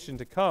salvation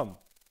to come.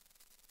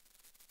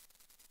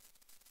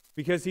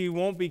 Because He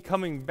won't be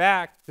coming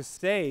back to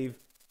save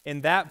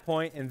in that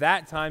point, in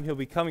that time, He'll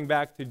be coming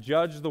back to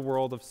judge the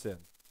world of sin.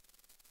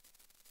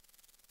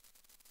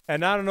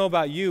 And I don't know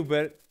about you,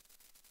 but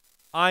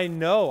I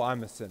know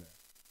I'm a sinner.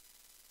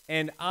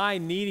 And I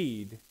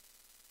needed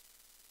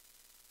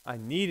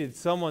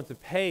someone to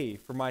pay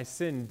for my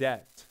sin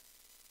debt.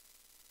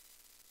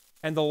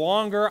 And the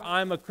longer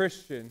I'm a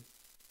Christian,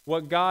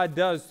 what God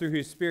does through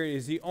His Spirit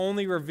is He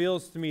only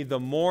reveals to me the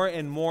more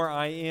and more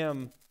I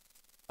am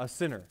a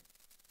sinner.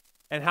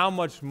 And how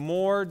much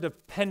more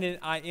dependent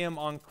I am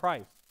on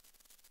Christ.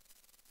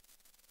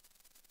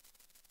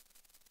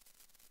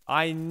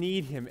 I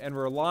need Him and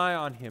rely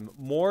on Him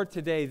more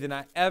today than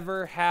I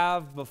ever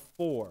have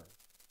before.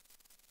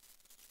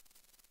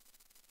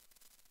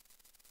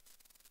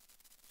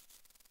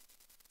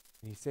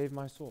 And He saved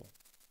my soul.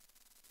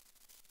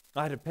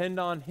 I depend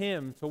on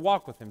Him to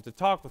walk with Him, to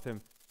talk with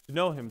Him, to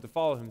know Him, to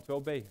follow Him, to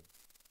obey Him.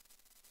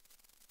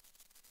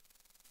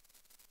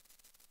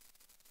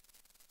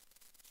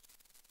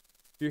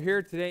 If you're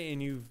here today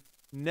and you've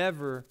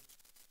never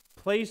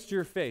placed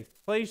your faith,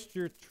 placed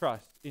your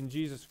trust in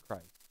Jesus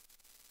Christ,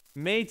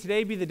 may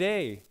today be the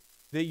day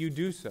that you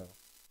do so.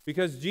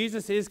 Because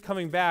Jesus is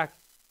coming back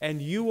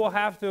and you will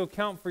have to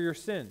account for your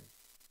sin.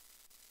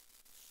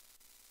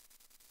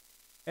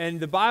 And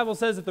the Bible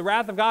says that the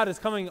wrath of God is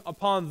coming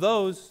upon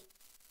those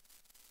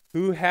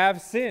who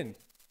have sinned,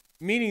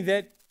 meaning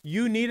that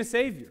you need a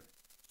Savior.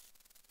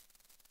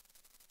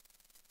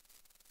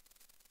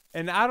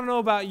 And I don't know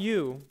about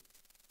you,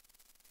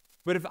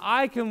 but if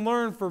I can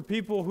learn from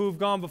people who've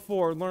gone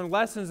before, learn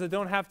lessons that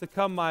don't have to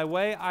come my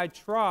way, I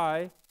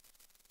try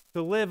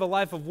to live a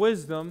life of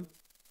wisdom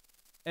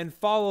and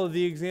follow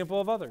the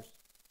example of others.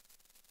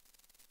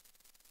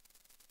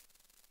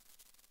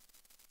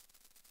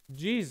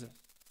 Jesus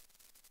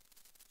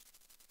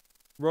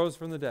rose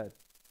from the dead.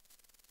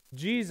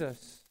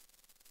 Jesus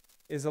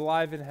is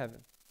alive in heaven.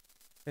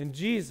 And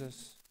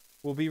Jesus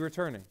will be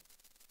returning.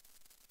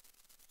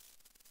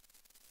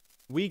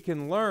 We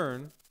can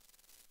learn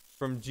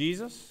from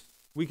Jesus.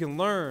 We can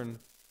learn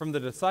from the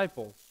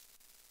disciples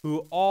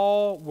who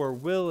all were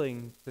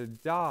willing to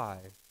die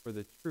for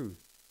the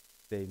truth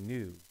they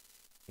knew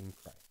in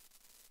Christ.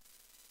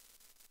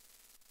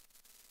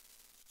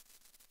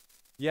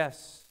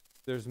 Yes,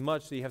 there's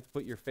much that you have to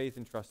put your faith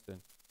and trust in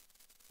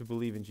to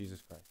believe in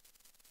Jesus Christ.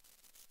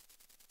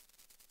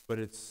 But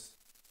it's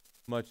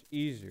much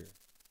easier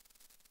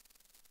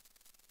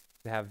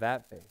to have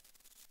that faith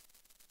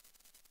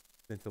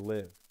than to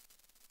live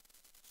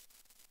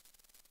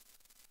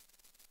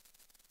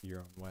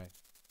your own way,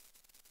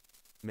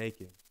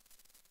 making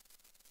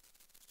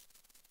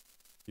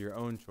your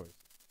own choices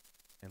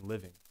and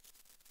living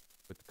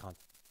with the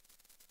consequences.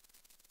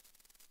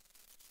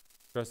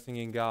 Trusting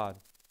in God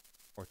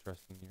or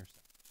trusting in yourself.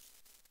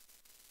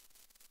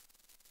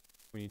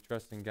 When you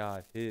trust in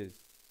God, His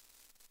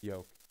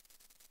yoke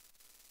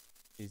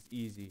is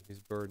easy, His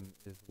burden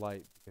is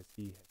light, because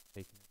He has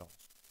taken it all.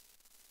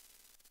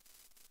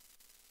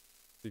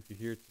 So if you're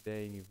here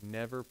today and you've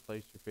never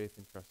placed your faith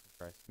and trust in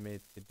Christ, may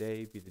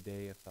today be the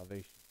day of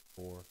salvation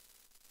for you.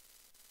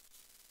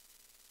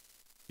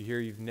 If you're here,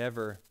 you've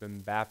never been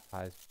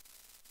baptized,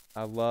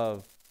 I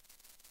love,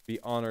 be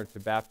honored to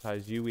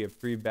baptize you. We have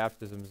 3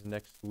 baptisms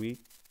next week.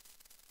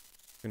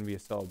 It's going to be a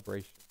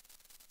celebration.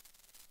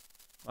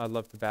 I'd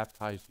love to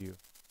baptize you.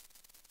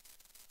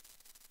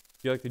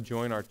 If you'd like to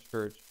join our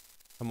church,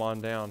 come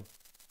on down.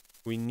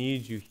 We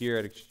need you here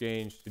at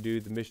Exchange to do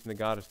the mission that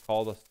God has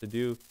called us to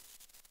do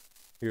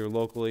here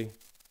locally,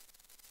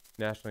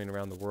 nationally, and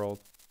around the world.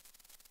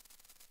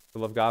 To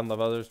love God and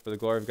love others for the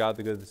glory of God,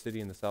 the good of the city,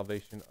 and the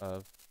salvation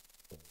of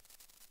souls.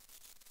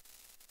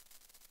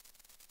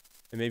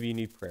 And maybe you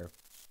need prayer.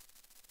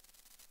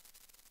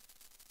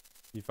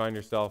 You find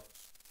yourself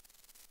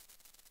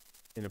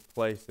in a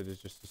place that is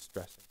just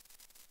distressing,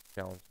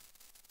 challenging.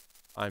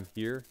 I'm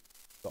here.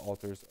 The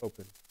altar is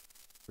open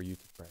for you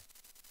to pray.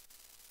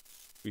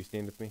 Will you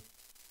stand with me?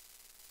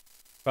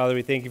 Father,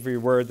 we thank you for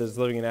your word that is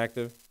living and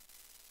active,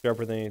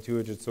 sharper than a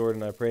two-edged sword,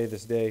 and I pray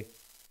this day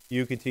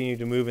you continue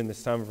to move in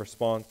this time of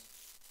response.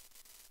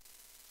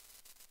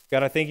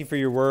 God, I thank you for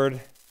your word,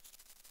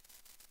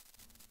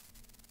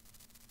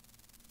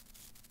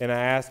 and I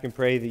ask and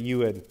pray that you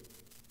would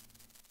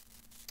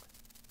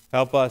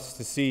help us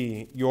to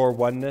see your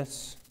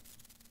oneness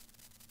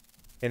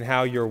and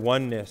how your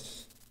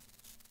oneness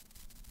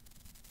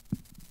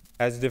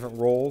has different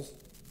roles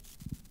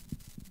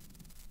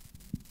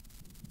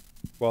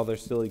while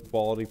there's still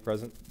equality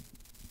present.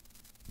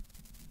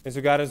 And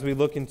so, God, as we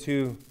look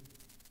into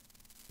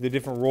the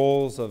different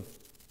roles of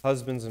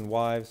husbands and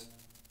wives,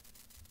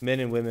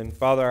 men and women,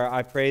 Father,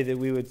 I pray that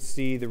we would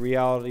see the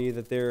reality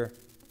that there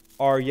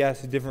are,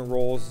 yes, different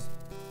roles,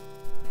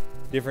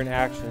 different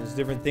actions,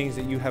 different things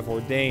that you have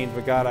ordained.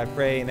 But God, I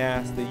pray and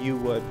ask that you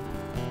would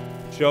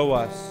show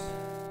us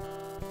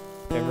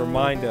and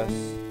remind us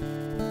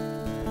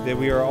that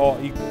we are all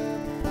equal.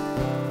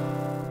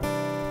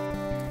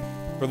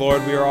 For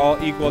Lord, we are all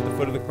equal at the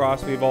foot of the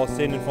cross. We have all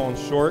sinned and fallen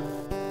short.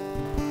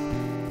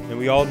 And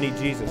we all need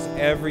Jesus.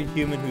 Every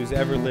human who's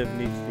ever lived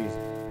needs Jesus.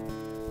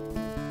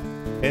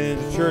 And in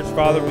the church,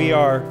 Father, we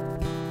are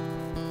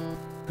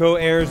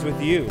co-heirs with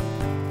you,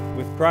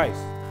 with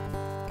Christ.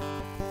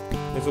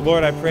 And so,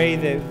 Lord, I pray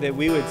that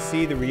we would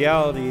see the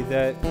reality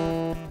that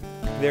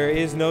there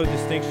is no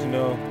distinction,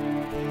 no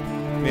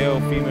male,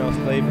 female,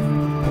 slave or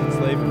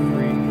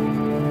free,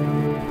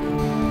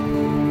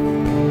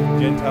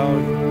 Gentile,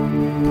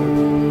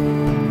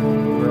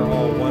 we're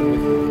all one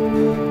with you.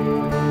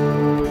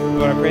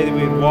 Lord, I pray that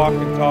we would walk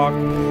and talk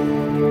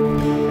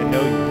and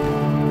know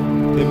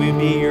you, that we would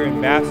be your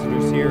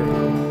ambassadors here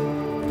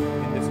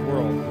in this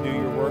world, to do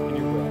your work and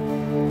your will.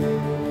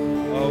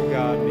 Oh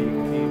God, may you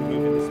continue to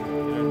move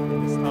in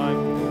this time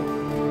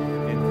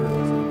and through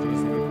us. In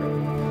Jesus' name we pray.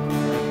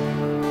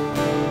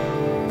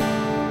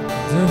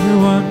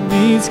 Everyone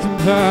needs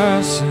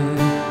compassion, a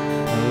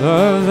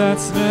love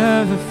that's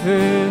never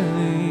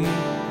failing.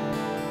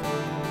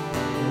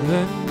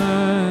 Let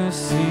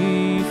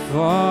mercy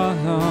fall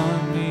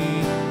on me.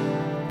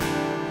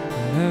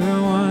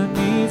 Everyone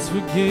needs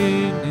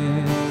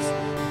forgiveness,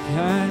 the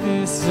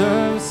kindness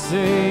of a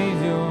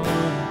Savior,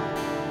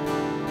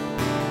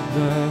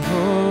 the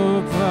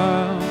hope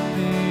of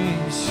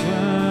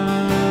nation.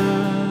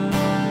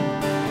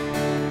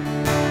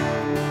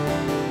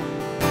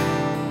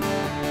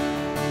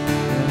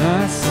 And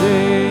our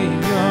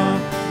Savior,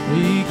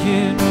 He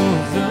can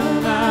move the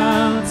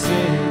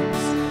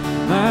mountains.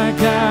 My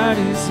God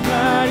is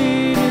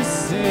mighty to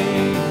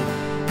save.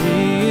 He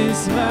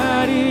is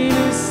mighty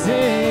to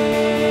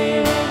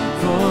save.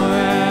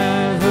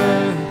 Forever,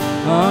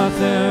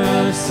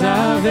 author of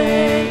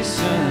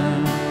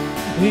salvation.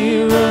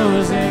 He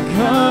rose and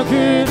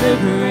conquered the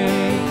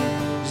grave.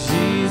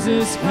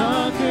 Jesus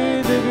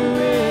conquered the grave.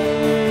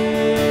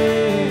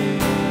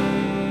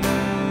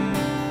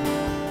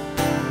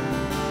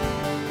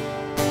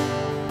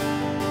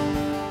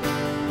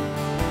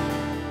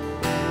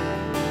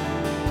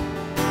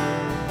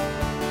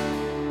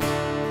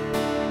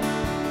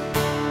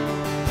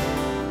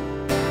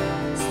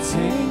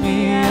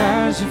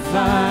 As you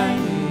find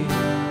me,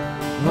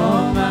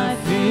 all my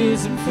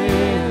fears and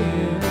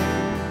failure,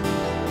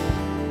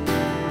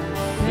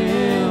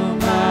 fill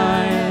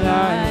my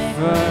life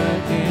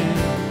again.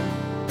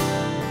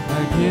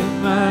 I give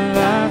my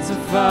life to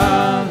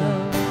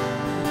follow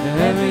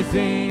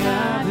everything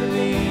I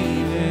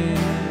believe in,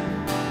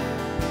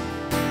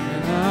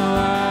 and now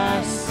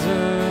I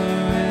surrender.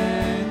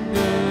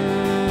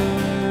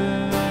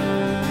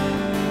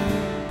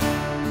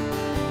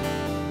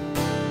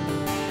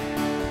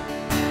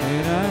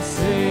 And I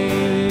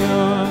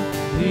Savior,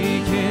 He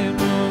can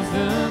move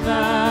the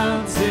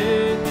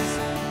mountains.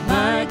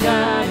 My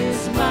God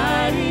is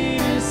mighty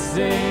to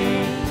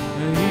save.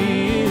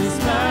 He is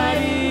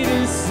mighty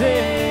to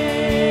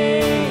save.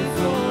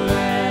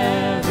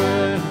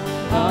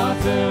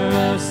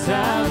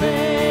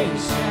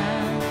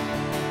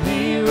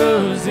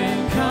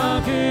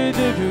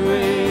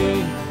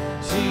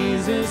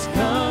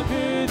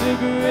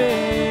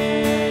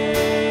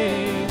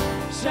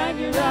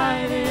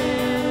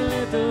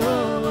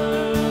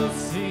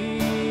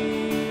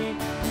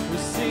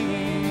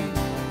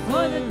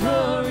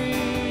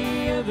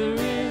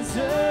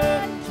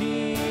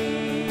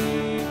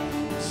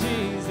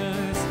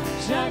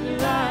 Shine your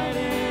light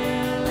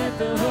and let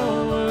the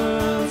whole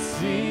world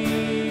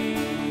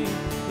see.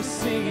 We're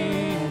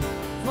singing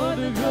for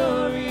the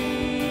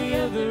glory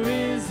of the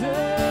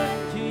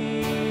risen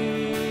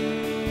King.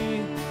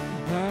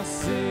 Our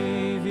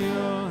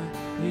Savior,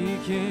 He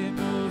can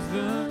move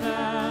the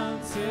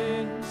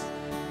mountains.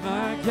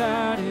 My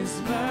God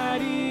is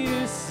mighty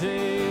to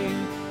save.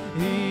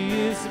 He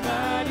is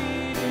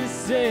mighty to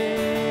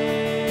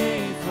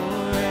save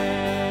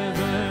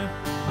forever.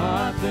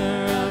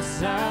 Author of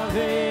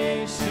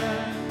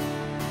salvation,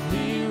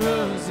 He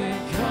rose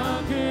and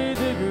conquered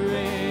the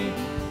grave.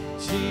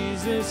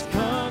 Jesus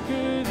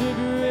conquered the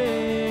grave.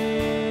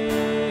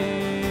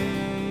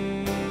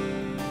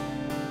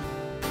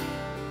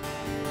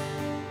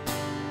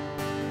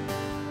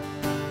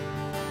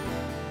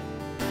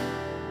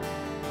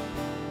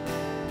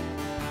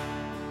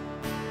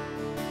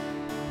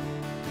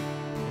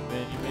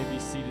 Amen. You may be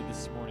seated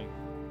this morning.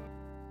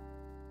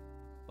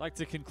 I'd like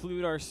to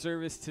conclude our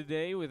service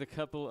today with a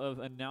couple of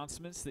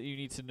announcements that you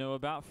need to know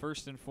about.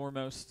 First and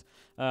foremost,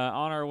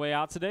 on our way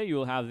out today, you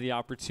will have the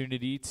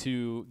opportunity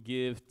to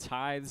give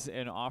tithes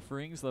and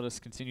offerings. Let us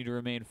continue to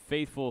remain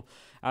faithful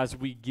as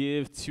we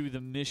give to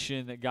the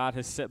mission that God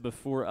has set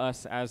before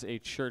us as a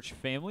church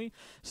family.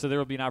 So there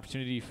will be an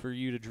opportunity for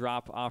you to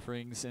drop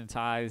offerings and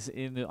tithes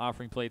in the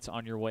offering plates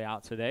on your way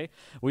out today.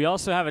 We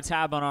also have a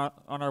tab on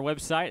our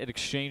website at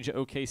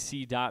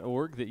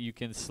exchangeokc.org that you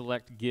can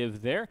select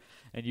Give there,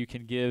 and you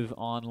can give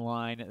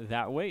online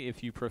that way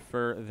if you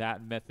prefer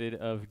that method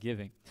of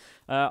giving.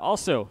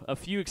 Also, a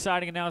few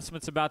exciting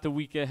announcements about the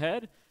week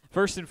ahead.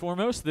 First and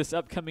foremost, this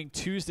upcoming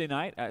Tuesday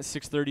night at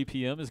 6:30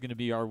 p.m. is going to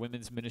be our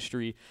women's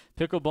ministry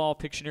pickleball,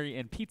 Pictionary,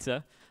 and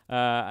pizza.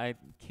 I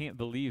can't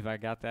believe I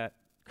got that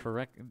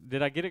correct.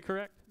 Did I get it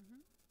correct?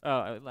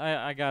 Oh,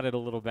 I got it a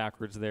little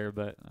backwards there,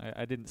 but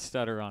I didn't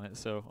stutter on it,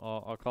 so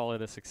I'll call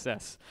it a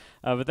success.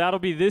 But that'll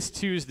be this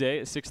Tuesday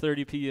at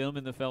 6:30 p.m.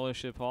 in the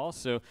fellowship hall.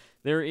 So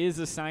there is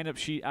a sign-up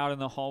sheet out in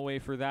the hallway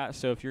for that.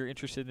 So if you're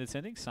interested in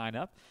attending, sign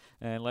up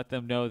and let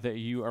them know that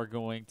you are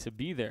going to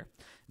be there.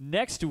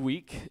 Next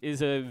week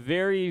is a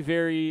very,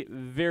 very,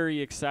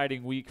 very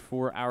exciting week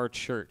for our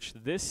church.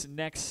 This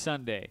next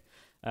Sunday,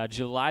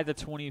 July the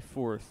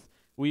 24th,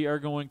 we are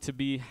going to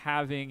be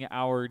having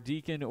our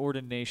deacon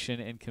ordination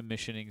and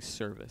commissioning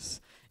service.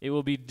 It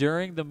will be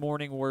during the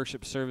morning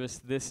worship service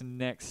this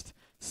next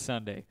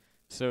Sunday.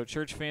 So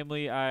church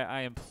family,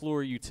 I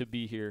implore you to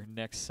be here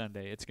next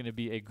Sunday. It's going to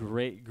be a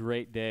great,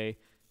 great day,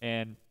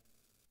 and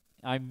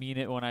I mean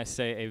it when I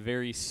say a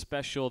very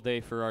special day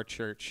for our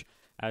church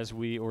as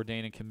we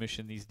ordain and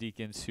commission these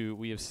deacons who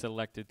we have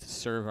selected to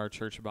serve our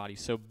church body.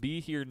 So be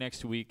here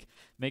next week.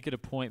 Make it a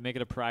point, make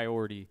it a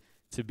priority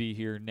to be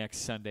here next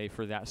Sunday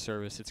for that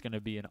service. It's going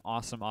to be an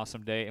awesome,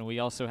 awesome day. And we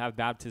also have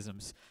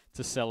baptisms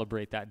to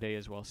celebrate that day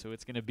as well. So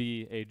it's going to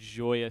be a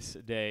joyous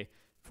day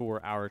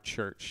for our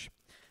church.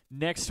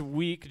 Next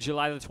week,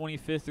 July the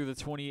 25th through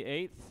the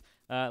 28th,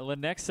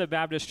 Lenexa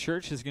Baptist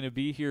Church is going to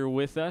be here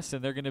with us,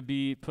 and they're going to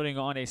be putting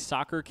on a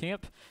soccer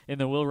camp in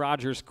the Will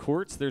Rogers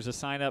Courts. There's a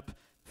sign-up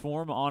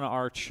form on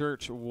our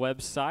church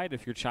website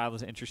if your child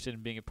is interested in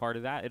being a part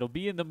of that. It'll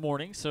be in the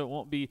morning, so it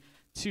won't be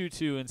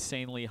too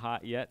insanely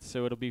hot yet.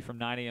 So it'll be from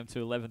 9 a.m. to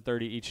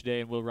 11:30 each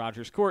day in Will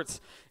Rogers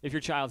Courts. If your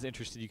child's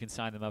interested, you can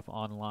sign them up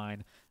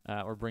online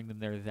or bring them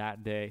there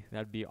that day.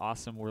 That'd be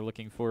awesome. We're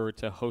looking forward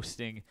to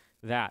hosting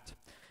that.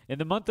 In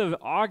the month of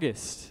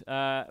August,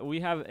 we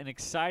have an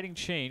exciting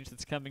change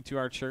that's coming to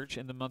our church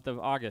in the month of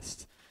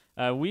August.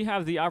 We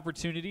have the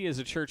opportunity as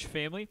a church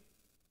family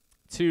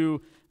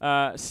to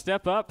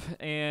step up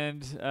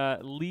and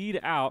lead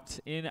out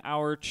in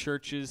our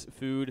church's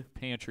food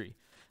pantry.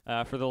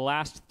 For the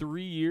last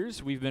 3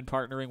 years, we've been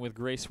partnering with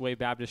Graceway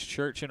Baptist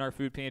Church in our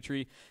food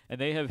pantry,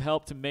 and they have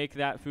helped make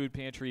that food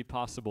pantry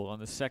possible on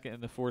the second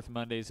and the fourth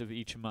Mondays of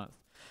each month.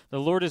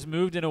 The Lord has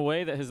moved in a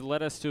way that has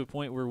led us to a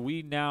point where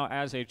we now,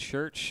 as a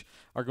church,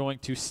 are going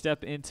to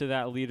step into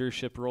that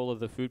leadership role of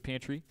the food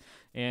pantry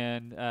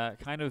and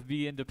kind of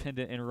be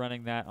independent in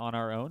running that on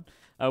our own.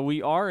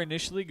 We are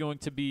initially going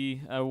to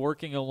be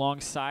working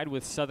alongside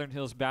with Southern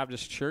Hills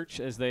Baptist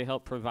Church as they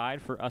help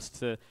provide for us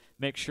to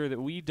make sure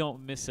that we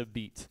don't miss a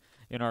beat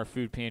in our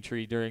food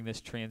pantry during this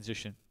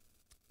transition.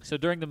 So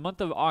during the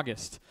month of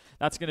August,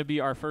 that's going to be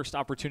our first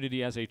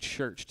opportunity as a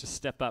church to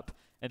step up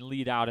and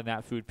lead out in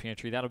that food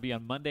pantry. That'll be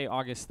on Monday,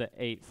 August the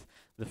 8th,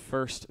 the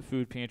first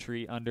food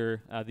pantry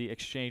under the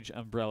Exchange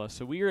umbrella.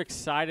 So we are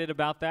excited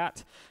about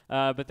that,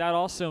 but that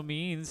also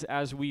means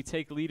as we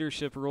take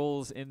leadership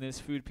roles in this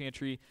food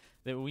pantry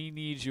that we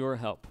need your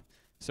help.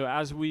 So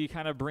as we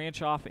kind of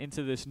branch off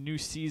into this new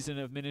season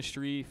of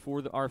ministry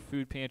for our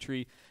food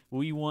pantry,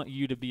 we want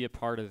you to be a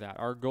part of that.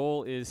 Our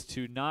goal is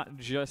to not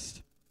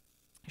just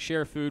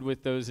share food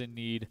with those in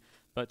need,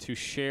 but to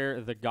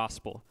share the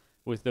gospel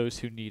with those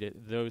who need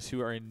it, those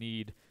who are in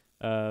need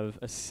of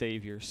a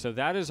Savior. So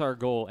that is our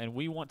goal, and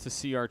we want to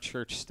see our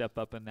church step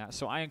up in that.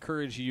 So I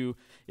encourage you,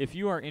 if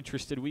you are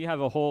interested, we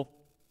have a whole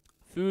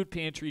food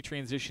pantry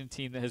transition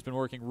team that has been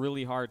working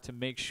really hard to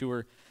make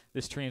sure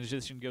this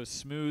transition goes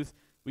smooth.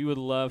 we would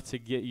love to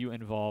get you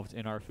involved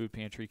in our food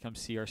pantry. Come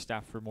see our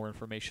staff for more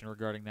information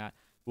regarding that.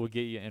 We'll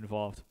get you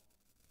involved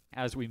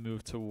as we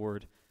move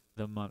toward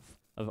the month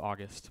of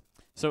August.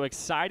 So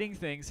exciting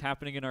things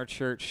happening in our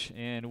church,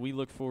 and we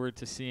look forward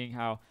to seeing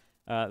how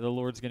the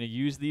Lord's going to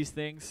use these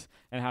things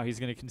and how he's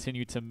going to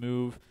continue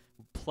to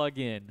plug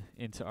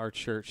into our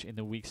church in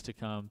the weeks to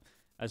come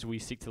as we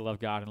seek to love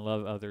God and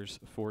love others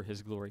for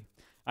his glory.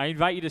 I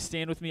invite you to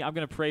stand with me. I'm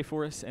going to pray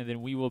for us, and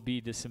then we will be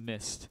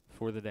dismissed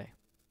for the day.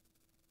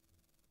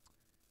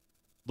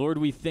 Lord,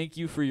 we thank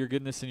you for your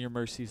goodness and your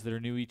mercies that are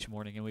new each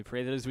morning, and we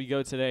pray that as we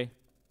go today,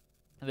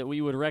 that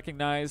we would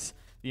recognize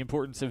the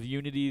importance of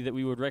unity, that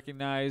we would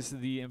recognize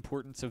the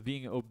importance of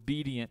being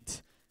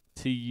obedient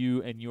to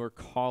you and your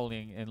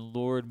calling. And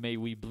Lord, may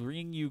we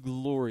bring you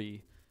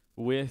glory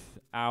with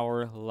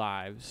our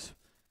lives.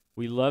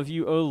 We love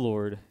you, O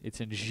Lord. It's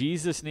in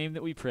Jesus' name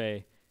that we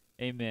pray.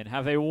 Amen.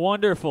 Have a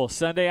wonderful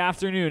Sunday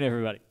afternoon,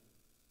 everybody.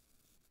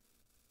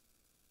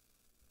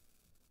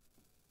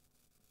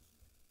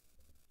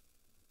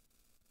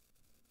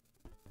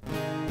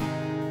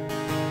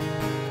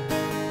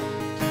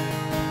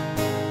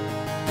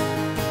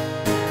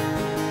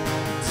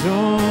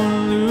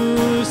 Don't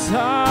lose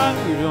heart,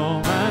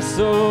 oh my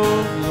soul,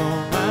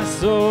 oh my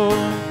soul.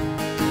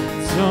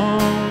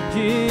 Don't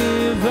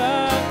give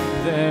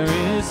up,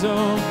 there is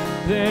hope.